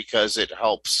content because it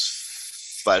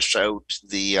helps flesh out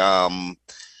the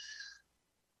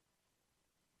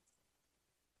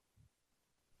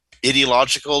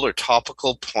ideological or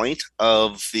topical point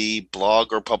of the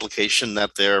blog or publication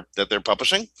that they're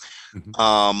publishing.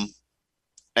 Mm-hmm.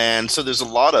 And so there's a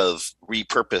lot of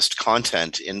repurposed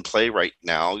content in play right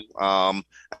now. And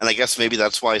I guess maybe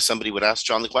that's why somebody would ask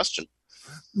John the question.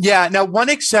 Yeah. Now, one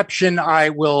exception I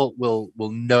will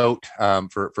note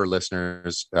for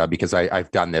listeners, because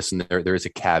I've done this, and there is a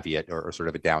caveat or sort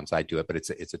of a downside to it, but it's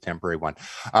a temporary one,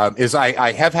 is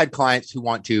I have had clients who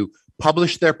want to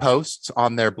publish their posts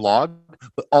on their blog,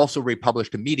 but also republish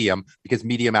to Medium, because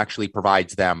Medium actually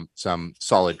provides them some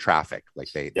solid traffic.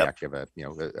 Like they actually have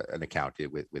an account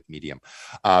with Medium.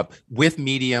 With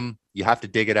Medium, you have to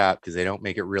dig it up because they don't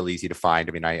make it real easy to find.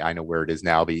 I mean, I know where it is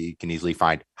now, but you can easily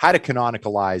find how to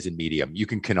canonicalize in Medium. You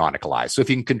can canonicalize. So if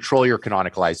you can control your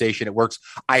canonicalization, it works.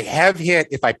 I have hit,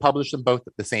 if I publish them both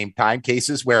at the same time,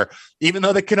 cases where even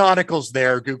though the canonical's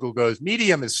there, Google goes,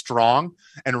 Medium is strong,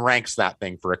 and ranks that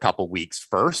thing for a couple weeks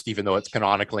first, even though it's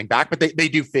canonicalizing back. But they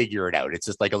do figure it out. It's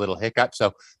just like a little hiccup.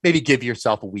 So maybe give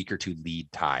yourself a week or two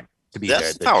lead time to be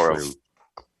That's the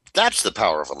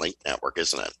power of a link network,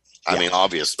 isn't it? I mean,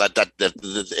 obvious that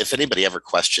if anybody ever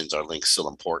questions, are links still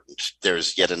important?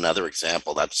 There's yet another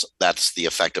example. That's the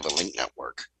effect of a link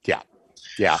network. Yeah.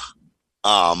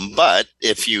 But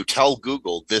if you tell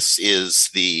Google this is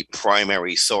the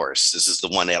primary source, this is the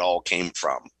one it all came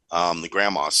from, the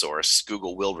grandma source,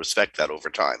 Google will respect that over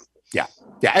time. Yeah,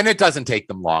 and it doesn't take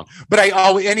them long. But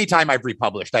anytime I've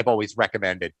republished, I've always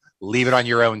recommended leave it on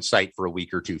your own site for a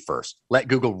week or two first. Let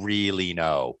Google really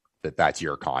know that that's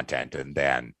your content, and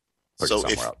then put it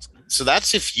somewhere else. So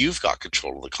that's if you've got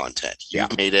control of the content.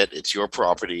 You've made it. It's your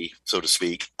property, so to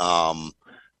speak. And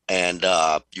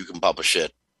you can publish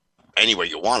it anywhere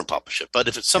you want to publish it. But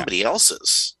if it's somebody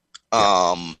else's,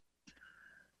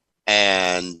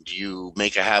 and you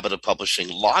make a habit of publishing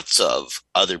lots of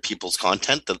other people's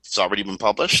content that's already been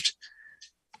published,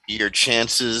 your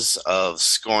chances of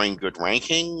scoring good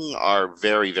ranking are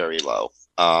very, very low.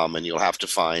 And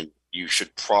you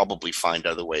should probably find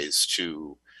other ways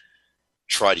to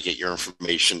try to get your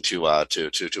information to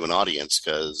an audience,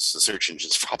 because the search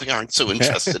engines probably aren't so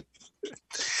interested.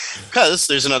 Because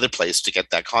there's another place to get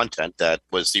that content that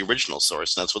was the original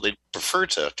source, and that's what they prefer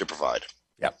to provide.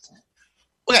 Yep.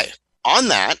 Okay, on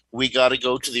that, we got to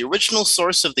go to the original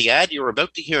source of the ad you're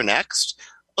about to hear next.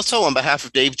 Also, on behalf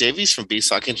of Dave Davies from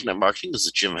BSOC Internet Marketing, this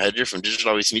is Jim Hedger from Digital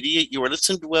Always Media. You are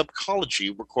listening to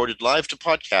Webcology, recorded live to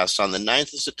podcast on the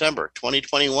 9th of September,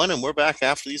 2021, and we're back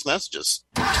after these messages.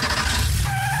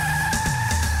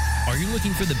 Are you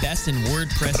looking for the best in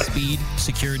WordPress speed,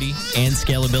 security, and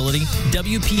scalability?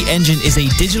 WP Engine is a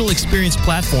digital experience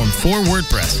platform for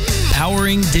WordPress,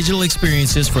 powering digital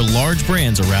experiences for large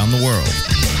brands around the world.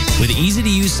 With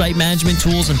easy-to-use site management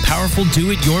tools and powerful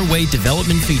do-it-your-way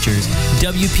development features,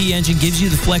 WP Engine gives you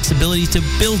the flexibility to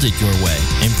build it your way.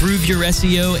 Improve your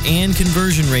SEO and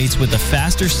conversion rates with a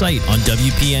faster site on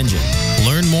WP Engine.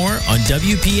 Learn more on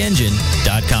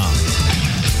WPEngine.com.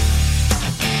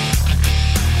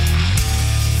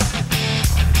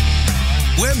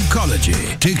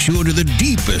 Webcology takes you into the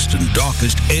deepest and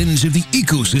darkest ends of the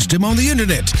ecosystem on the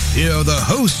internet. Here are the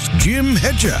hosts, Jim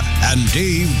Hedger and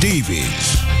Dave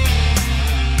Davies.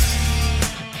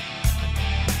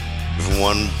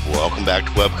 Everyone, welcome back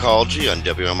to Webcology on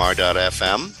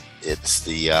WMR.fm. It's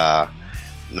the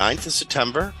 9th of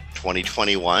September,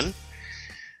 2021.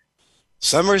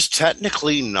 Summer's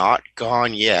technically not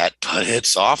gone yet, but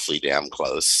it's awfully damn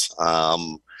close.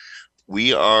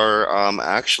 we are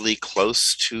actually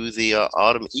close to the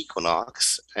autumn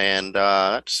equinox, and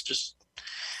it's just,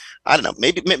 I don't know,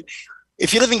 maybe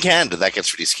if you live in Canada, that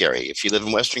gets pretty scary. If you live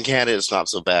in Western Canada, it's not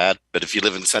so bad. But if you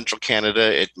live in Central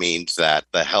Canada, it means that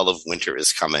the hell of winter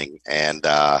is coming, and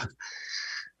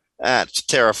it's a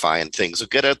terrifying thing. So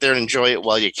get out there and enjoy it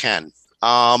while you can.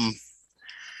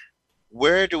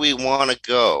 Where do we want to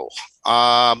go?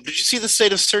 Did you see the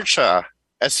state of search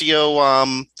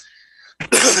SEO?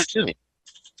 Excuse me,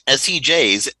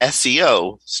 SEJ's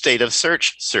SEO state of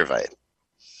search survey.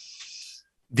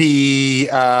 The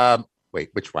wait,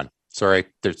 which one? Sorry,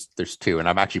 there's two, and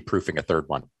I'm actually proofing a third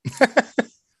one.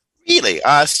 Really,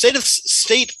 state of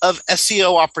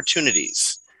SEO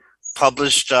opportunities,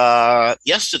 published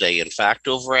yesterday, in fact,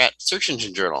 over at Search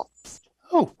Engine Journal.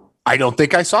 Oh, I don't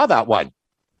think I saw that one.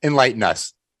 Enlighten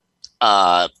us.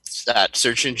 At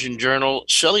Search Engine Journal,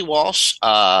 Shelley Walsh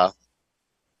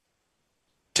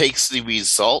takes the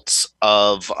results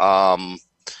of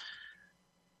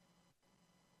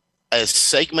a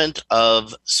segment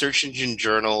of Search Engine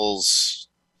Journal's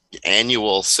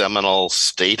annual seminal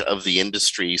State of the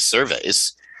Industry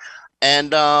surveys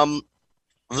and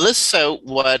lists out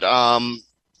what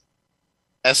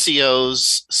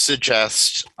SEOs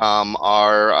suggest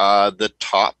are the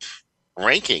top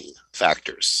ranking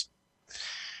factors.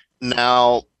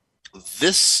 Now,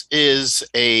 this is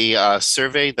a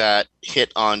survey that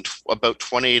hit on about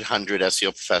 2,800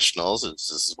 SEO professionals. This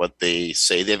is what they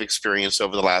say they've experienced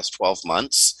over the last 12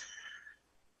 months.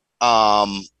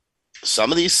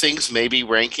 Some of these things may be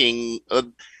ranking,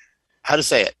 how to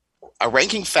say it, a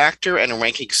ranking factor and a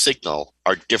ranking signal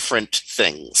are different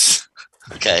things,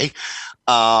 okay?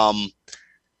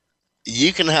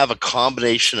 You can have a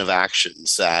combination of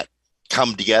actions that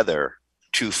come together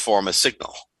to form a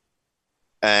signal.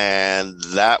 And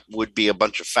that would be a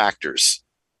bunch of factors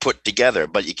put together,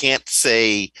 but you can't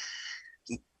say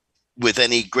with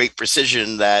any great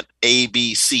precision that A,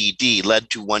 B, C, D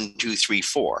led to 1, 2, 3,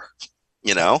 4.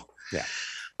 You know? Yeah.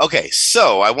 Okay,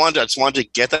 so I just wanted to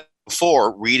get that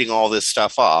before reading all this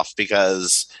stuff off,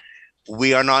 because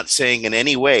we are not saying in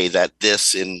any way that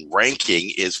this in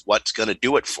ranking is what's going to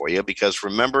do it for you, because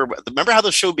remember how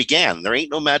the show began. There ain't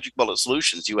no magic bullet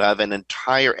solutions. You have an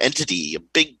entire entity, a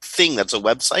big thing that's a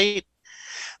website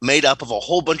made up of a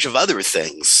whole bunch of other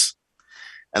things,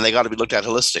 and they got to be looked at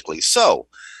holistically. So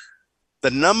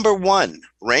the number one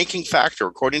ranking factor,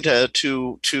 according to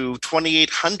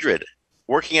 2,800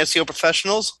 working SEO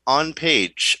professionals, on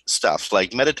page stuff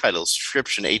like meta titles,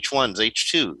 description, H1s,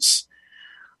 H2s.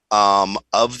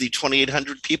 Of the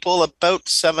 2,800 people, about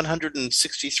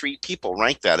 763 people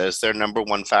rank that as their number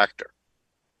one factor.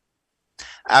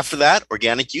 After that,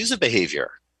 organic user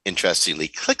behavior, interestingly,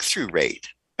 click-through rate,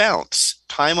 bounce,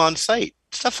 time on site,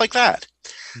 stuff like that.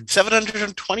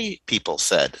 720 people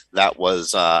said that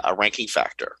was a ranking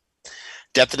factor.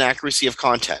 Depth and accuracy of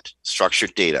content,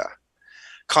 structured data,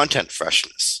 content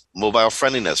freshness, mobile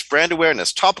friendliness, brand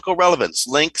awareness, topical relevance,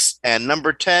 links, and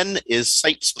number 10 is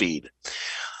site speed.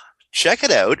 Check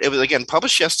it out. It was, again,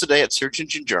 published yesterday at Search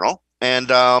Engine Journal, and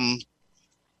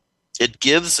it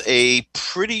gives a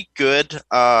pretty good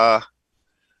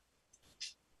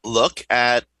look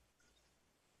at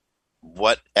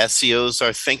what SEOs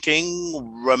are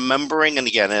thinking, remembering, and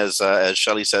again, as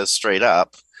Shelley says straight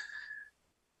up,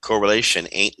 correlation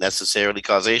ain't necessarily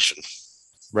causation.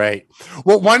 Right.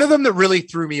 Well, one of them that really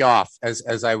threw me off as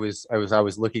I was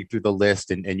looking through the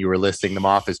list and you were listing them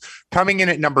off is coming in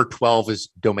at number 12 is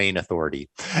domain authority.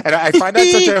 And I find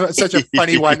that such a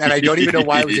funny one. And I don't even know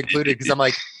why it was included, because I'm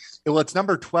like, well, it's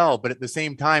number 12, but at the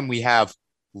same time, we have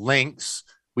links,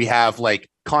 we have like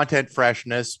content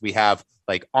freshness, we have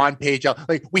like on page,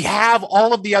 like we have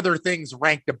all of the other things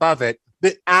ranked above it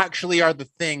that actually are the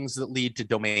things that lead to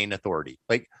domain authority.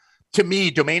 Like, to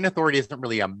me, domain authority isn't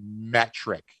really a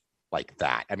metric like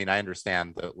that. I mean, I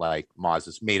understand that like Moz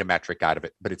has made a metric out of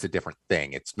it, but it's a different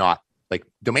thing. It's not like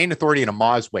domain authority in a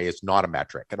Moz way is not a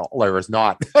metric at all, or is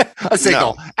not a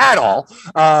signal at all.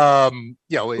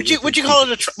 You know, would you call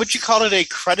it a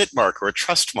credit mark or a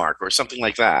trust mark or something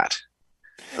like that?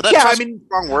 Yeah, I mean,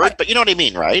 wrong word, but you know what I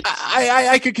mean, right?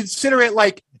 I could consider it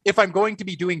like if I'm going to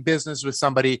be doing business with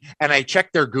somebody and I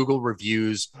check their Google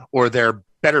reviews or their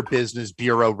Better Business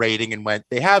Bureau rating and went,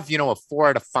 they have, a 4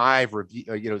 out of 5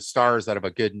 review, stars out of a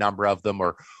good number of them,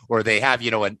 or they have,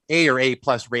 an A or A+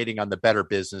 rating on the Better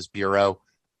Business Bureau.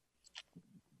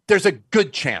 There's a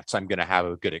good chance I'm going to have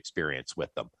a good experience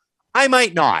with them. I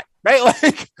might not, right?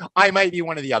 Like I might be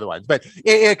one of the other ones, but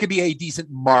it could be a decent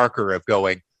marker of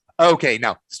going, okay,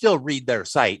 now still read their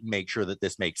site and make sure that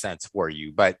this makes sense for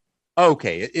you. But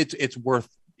okay, it's worth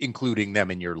including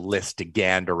them in your list to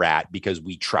gander at because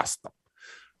we trust them,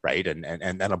 right? And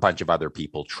then a bunch of other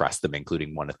people trust them,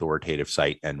 including one authoritative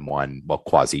site and one, well,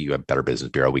 quasi Better Business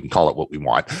Bureau. We can call it what we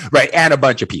want, right? And a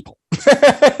bunch of people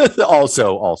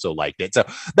also liked it. So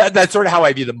that's sort of how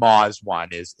I view the Moz one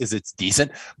is it's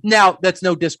decent. Now, that's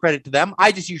no discredit to them.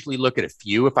 I just usually look at a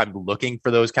few if I'm looking for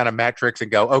those kind of metrics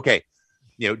and go, okay,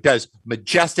 does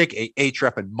Majestic,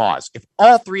 Ahrefs, and Moz, if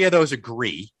all three of those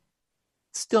agree,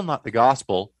 still not the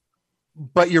gospel,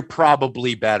 but you're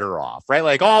probably better off, right?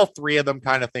 Like all three of them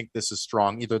kind of think this is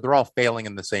strong. Either they're all failing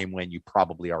in the same way, and you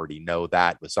probably already know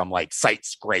that, with some like site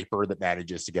scraper that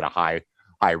manages to get a high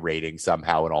rating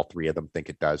somehow, and all three of them think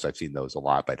it does. I've seen those a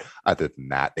lot, but other than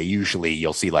that,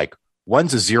 you'll see like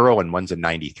one's a 0 and one's a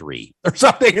 93 or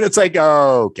something, and it's like,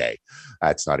 oh, okay,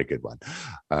 that's not a good one.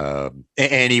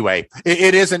 Anyway,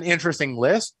 it is an interesting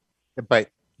list, but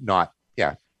not,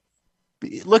 yeah.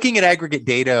 Looking at aggregate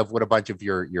data of what a bunch of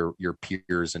your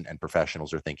peers and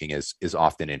professionals are thinking is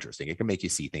often interesting. It can make you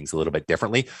see things a little bit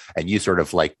differently. And you sort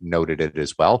of like noted it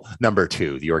as well. Number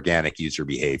 2, the organic user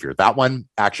behavior. That one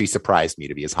actually surprised me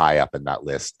to be as high up in that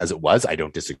list as it was. I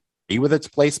don't disagree with its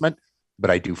placement,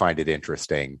 but I do find it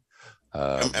interesting.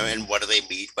 And what do they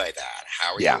mean by that?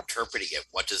 How are you interpreting it?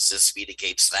 What does this mean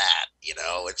against that?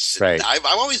 It's right.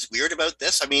 I'm always weird about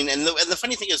this. I mean, and the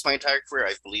funny thing is, my entire career,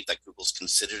 I believe that Google's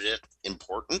considered it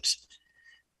important,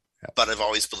 but I've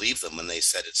always believed them when they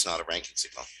said it's not a ranking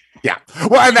signal. Yeah,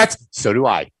 well, and so do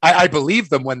I. I believe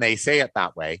them when they say it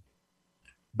that way,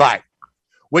 but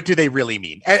what do they really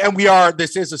mean? And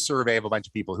this is a survey of a bunch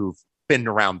of people who've been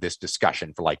around this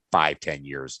discussion for like 5-10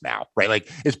 years now, right?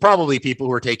 Like it's probably people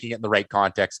who are taking it in the right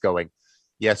context going,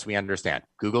 yes, we understand.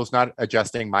 Google's not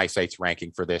adjusting my site's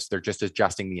ranking for this. They're just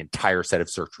adjusting the entire set of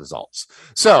search results.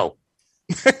 So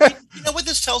you know what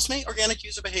this tells me? Organic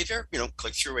user behavior,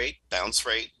 click-through rate, bounce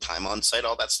rate, time on site,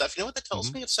 all that stuff. You know what that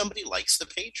tells me? If somebody likes the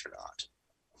page or not.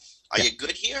 Are you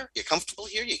good here? You're comfortable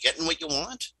here? You're getting what you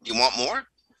want? Do you want more?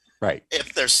 Right.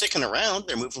 If they're sticking around,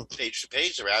 they're moving from page to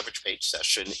page. Their average page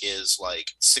session is like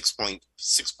 6.8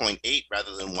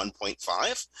 rather than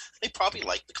 1.5. They probably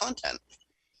like the content.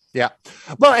 Yeah.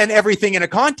 Well, and everything in a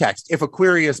context. If a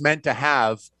query is meant to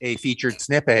have a featured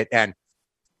snippet and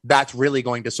that's really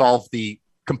going to solve the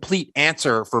complete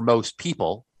answer for most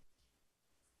people,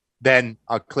 then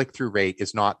a click-through rate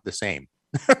is not the same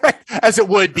as it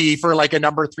would be for like a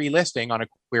number 3 listing on a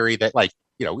query that like,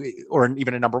 or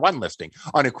even a number 1 listing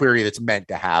on a query that's meant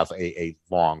to have a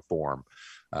long form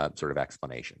sort of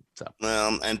explanation. So,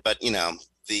 but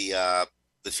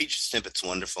the feature snippet's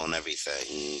wonderful and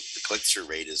everything. The click-through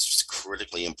rate is just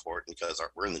critically important because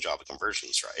we're in the job of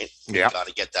conversions, right? Yeah. We got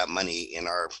to get that money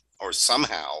or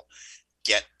somehow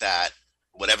get that,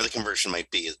 whatever the conversion might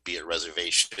be it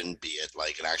reservation, be it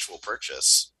like an actual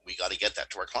purchase, we got to get that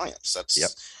to our clients.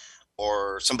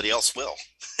 Or somebody else will,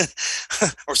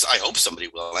 or I hope somebody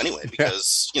will anyway,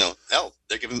 because hell,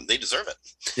 they deserve it.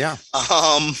 Yeah.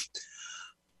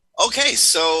 Okay,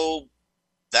 so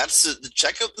that's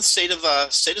check out the state of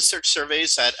search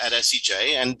surveys at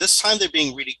SEJ, and this time they're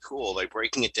being really cool. They're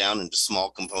breaking it down into small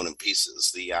component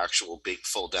pieces. The actual big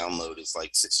full download is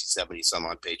like 60, 70 some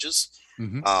odd pages.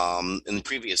 Mm-hmm. In the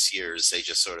previous years, they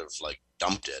just sort of like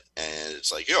dumped it, and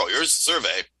it's like, here's the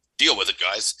survey. Deal with it,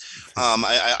 guys. I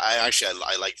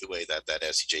like the way that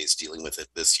SEJ is dealing with it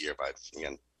this year by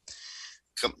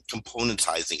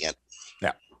componentizing it.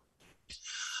 Yeah.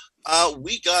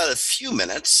 We got a few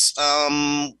minutes.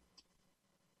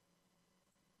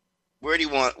 Where do you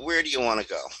want to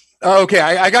go? Okay,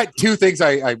 I got 2 things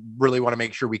I really want to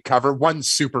make sure we cover.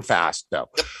 One's super fast though.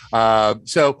 Yep.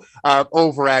 So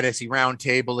over at SE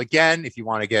Roundtable again, if you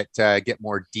want to get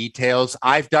more details,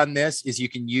 I've done this. Is you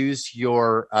can use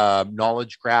your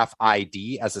knowledge graph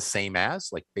ID as a same as,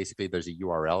 like basically there's a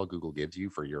URL Google gives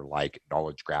you for your like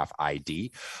knowledge graph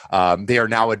ID. They are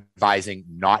now advising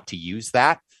not to use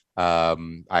that.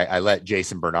 I let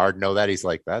Jason Bernard know that. He's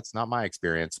like, that's not my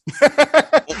experience.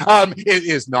 It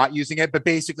is not using it, but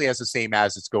basically as the same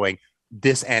as, it's going,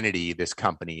 this entity, this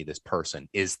company, this person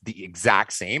is the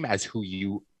exact same as who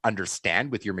you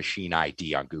understand with your machine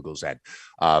ID on Google's end.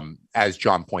 As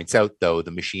John points out, though,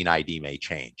 the machine ID may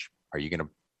change. Are you going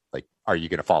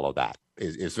to follow that?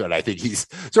 Is what I think he's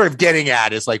sort of getting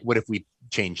at, is like, what if we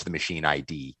change the machine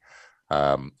ID?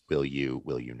 Will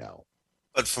you know?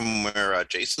 But from where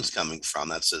Jason's coming from,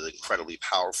 that's an incredibly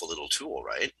powerful little tool,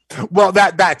 right? Well,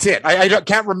 that's it. I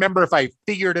can't remember if I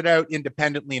figured it out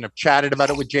independently and have chatted about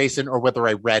it with Jason, or whether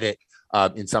I read it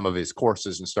in some of his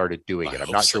courses and started doing it. I'm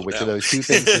not sure which of those 2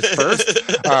 things is first,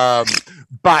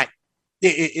 but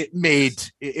it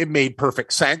made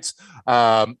perfect sense.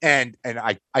 And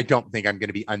I don't think I'm going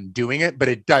to be undoing it, but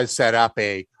it does set up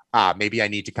maybe I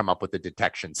need to come up with a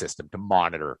detection system to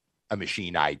monitor a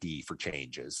machine ID for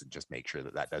changes and just make sure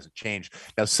that that doesn't change.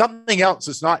 Now, something else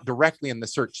that's not directly in the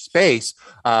search space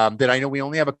that I know we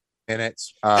only have a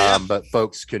minutes, but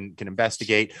folks can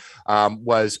investigate,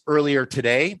 was earlier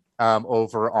today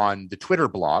over on the Twitter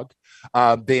blog.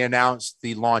 They announced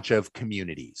the launch of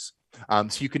communities. So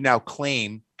you can now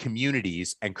claim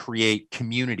communities and create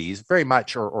communities very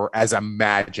much, or as I'm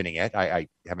imagining it, I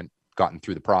haven't gotten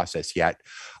through the process yet.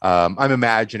 I'm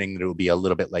imagining that it will be a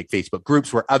little bit like Facebook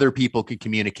groups where other people can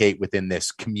communicate within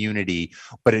this community,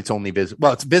 but it's only visible.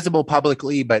 Well, it's visible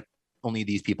publicly, but only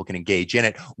these people can engage in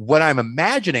it. What I'm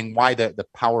imagining, why the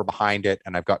power behind it,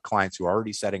 and I've got clients who are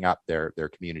already setting up their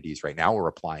communities right now or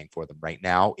applying for them right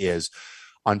now, is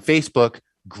on Facebook,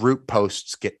 group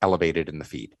posts get elevated in the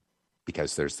feed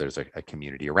because there's a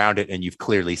community around it. And you've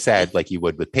clearly said, like you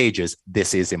would with pages,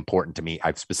 this is important to me.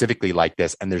 I've specifically liked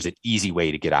this, and there's an easy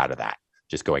way to get out of that.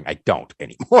 Just going, I don't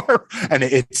anymore. And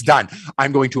it's done.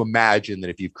 I'm going to imagine that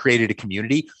if you've created a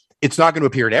community, it's not going to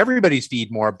appear in everybody's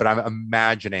feed more, but I'm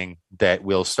imagining that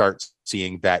we'll start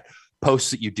seeing that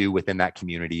posts that you do within that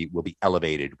community will be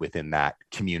elevated within that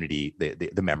community,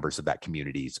 the members of that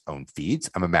community's own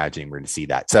feeds. I'm imagining we're going to see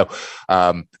that. So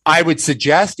I would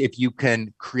suggest if you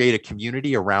can create a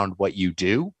community around what you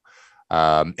do,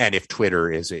 and if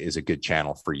Twitter is a good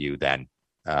channel for you, then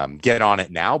get on it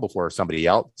now before somebody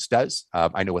else does.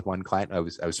 I know with one client, I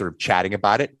was sort of chatting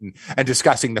about it and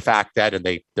discussing the fact that, and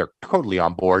they're totally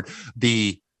on board.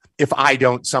 If I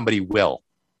don't, somebody will.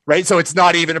 Right. So it's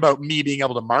not even about me being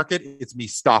able to market. It's me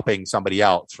stopping somebody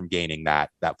else from gaining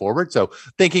that forward. So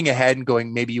thinking ahead and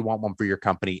going, maybe you want one for your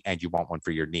company and you want one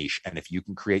for your niche. And if you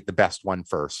can create the best one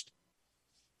first,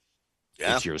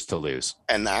 it's yours to lose.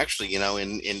 And actually,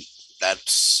 in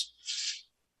that's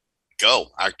go.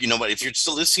 You know what? If you're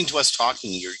still listening to us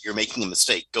talking, you're making a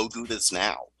mistake. Go do this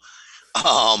now.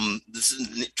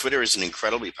 Twitter is an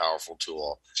incredibly powerful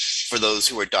tool for those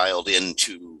who are dialed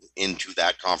into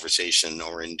that conversation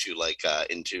or into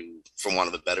for want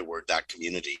of a better word, that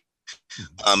community.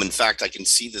 In fact, I can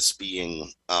see this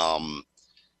being a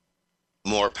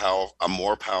more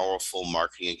powerful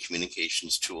marketing and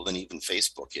communications tool than even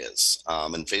Facebook is.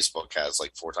 And Facebook has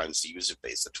like 4 times the user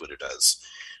base that Twitter does,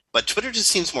 but Twitter just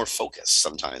seems more focused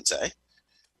sometimes, eh?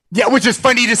 Yeah, which is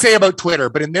funny to say about Twitter,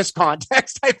 but in this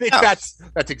context, I think that's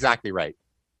exactly right.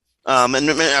 And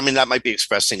I mean, that might be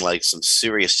expressing like some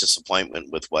serious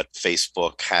disappointment with what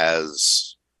Facebook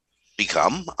has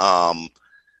become. Not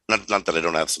that I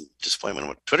don't have some disappointment in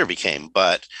what Twitter became,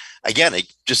 but again,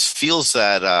 it just feels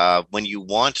that when you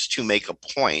want to make a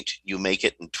point, you make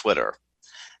it in Twitter,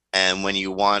 and when you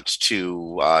want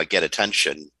to get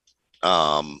attention,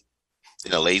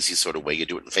 in a lazy sort of way, you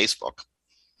do it in Facebook.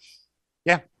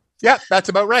 Yeah, that's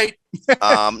about right.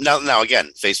 Now again,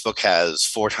 Facebook has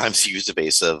 4 times the user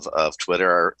base of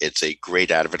Twitter. It's a great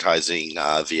advertising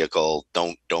vehicle.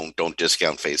 Don't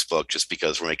discount Facebook just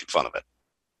because we're making fun of it.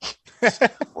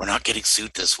 We're not getting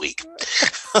sued this week.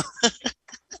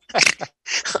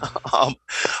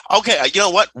 Okay, you know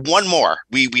what? One more.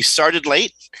 We started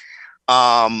late.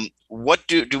 What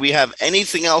do we have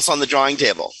anything else on the drawing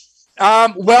table?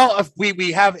 Well,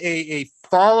 we have a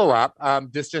follow-up.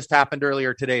 This just happened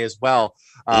earlier today as well,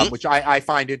 which I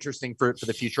find interesting for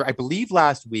the future. I believe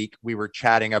last week we were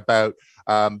chatting about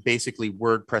basically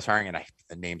WordPress hiring, and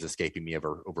the name's escaping me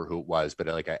over who it was, but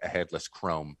like a headless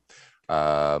Chrome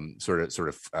sort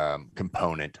of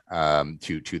component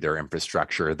to their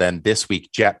infrastructure. Then this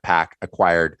week, Jetpack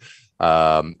acquired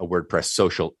a WordPress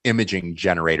social imaging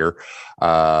generator.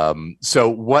 So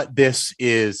what this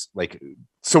is like.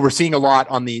 So we're seeing a lot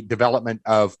on the development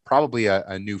of probably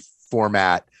a new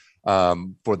format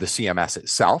for the CMS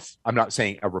itself. I'm not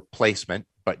saying a replacement,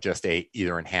 but just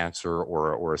either enhancer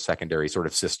or a secondary sort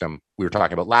of system we were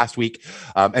talking about last week.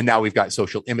 And now we've got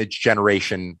social image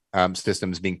generation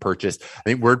systems being purchased. I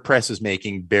think WordPress is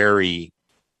making very,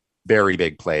 very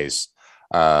big plays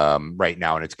right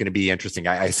now. And it's going to be interesting.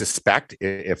 I suspect,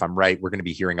 if I'm right, we're going to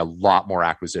be hearing a lot more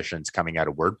acquisitions coming out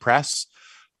of WordPress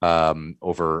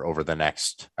over the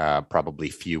next probably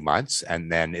few months,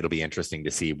 and then it'll be interesting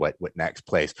to see what next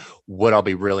plays. What I'll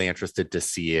be really interested to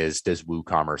see is, does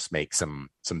WooCommerce make some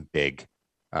big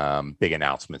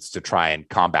announcements to try and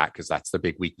combat, because that's the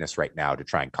big weakness right now, to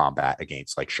try and combat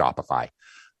against like Shopify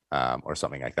or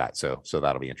something like that. So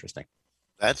that'll be interesting.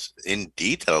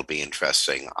 That'll be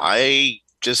interesting. I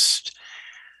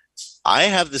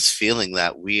have this feeling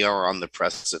that we are on the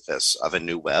precipice of a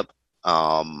new web.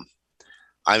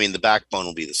 I mean, the backbone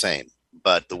will be the same,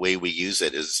 but the way we use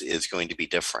it is going to be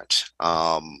different.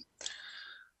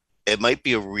 It might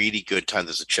be a really good time.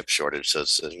 There's a chip shortage, so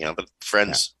but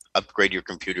friends, upgrade your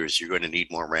computers. You're going to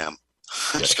need more RAM.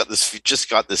 I just got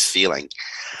this feeling.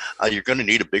 You're going to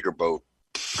need a bigger boat.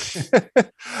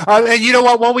 And you know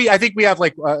what? I think we have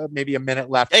like maybe a minute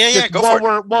left. Yeah. Go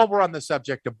for it. While we're on the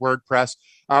subject of WordPress,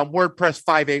 WordPress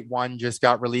 5.8.1 just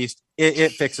got released.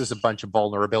 It fixes a bunch of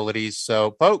vulnerabilities.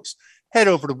 So, folks, head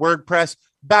over to WordPress,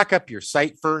 back up your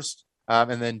site first,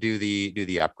 and then do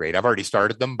the upgrade. I've already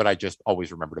started them, but I just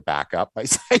always remember to back up my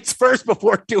sites first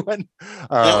before doing an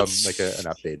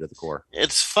update of the core.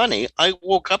 It's funny. I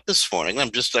woke up this morning.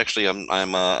 I'm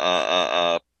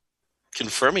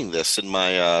confirming this in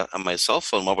my on my cell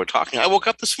phone while we're talking. I woke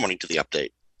up this morning to the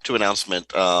update, to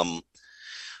announcement. I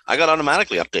got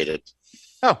automatically updated.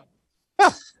 Oh,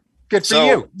 good for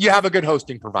you. You have a good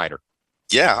hosting provider.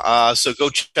 Yeah. So go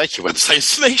check your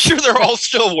websites to make sure they're all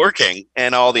still working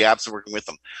and all the apps are working with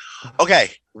them.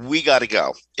 Okay, we got to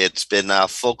go. It's been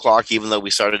full clock, even though we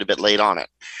started a bit late on it.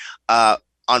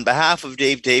 On behalf of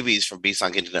Dave Davies from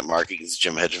BSonc Internet Marketing,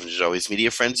 Jim Hedger from Always Media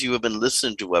Friends, you have been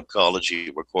listening to Webcology,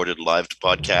 recorded live to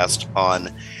podcast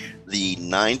on the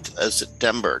 9th of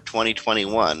September,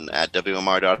 2021 at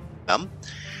WMR.com.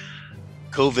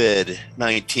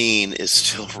 COVID-19 is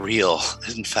still real.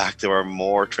 In fact, there are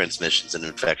more transmissions and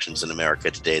infections in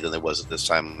America today than there was at this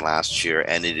time last year,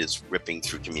 and it is ripping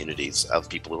through communities of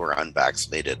people who are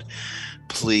unvaccinated.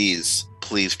 Please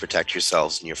protect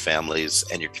yourselves and your families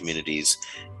and your communities.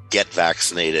 Get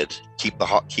vaccinated. Keep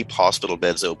hospital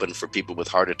beds open for people with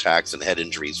heart attacks and head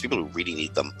injuries, people who really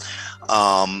need them,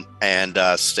 and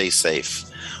stay safe.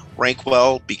 Rank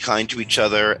well, be kind to each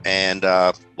other, and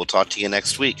we'll talk to you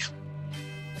next week.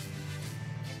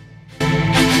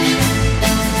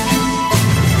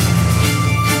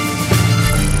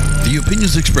 The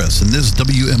opinions expressed in this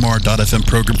WMR.FM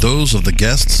program are those of the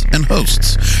guests and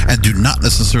hosts and do not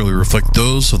necessarily reflect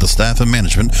those of the staff and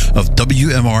management of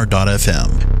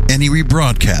WMR.FM. Any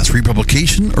rebroadcast,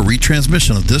 republication, or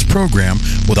retransmission of this program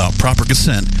without proper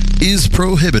consent is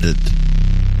prohibited.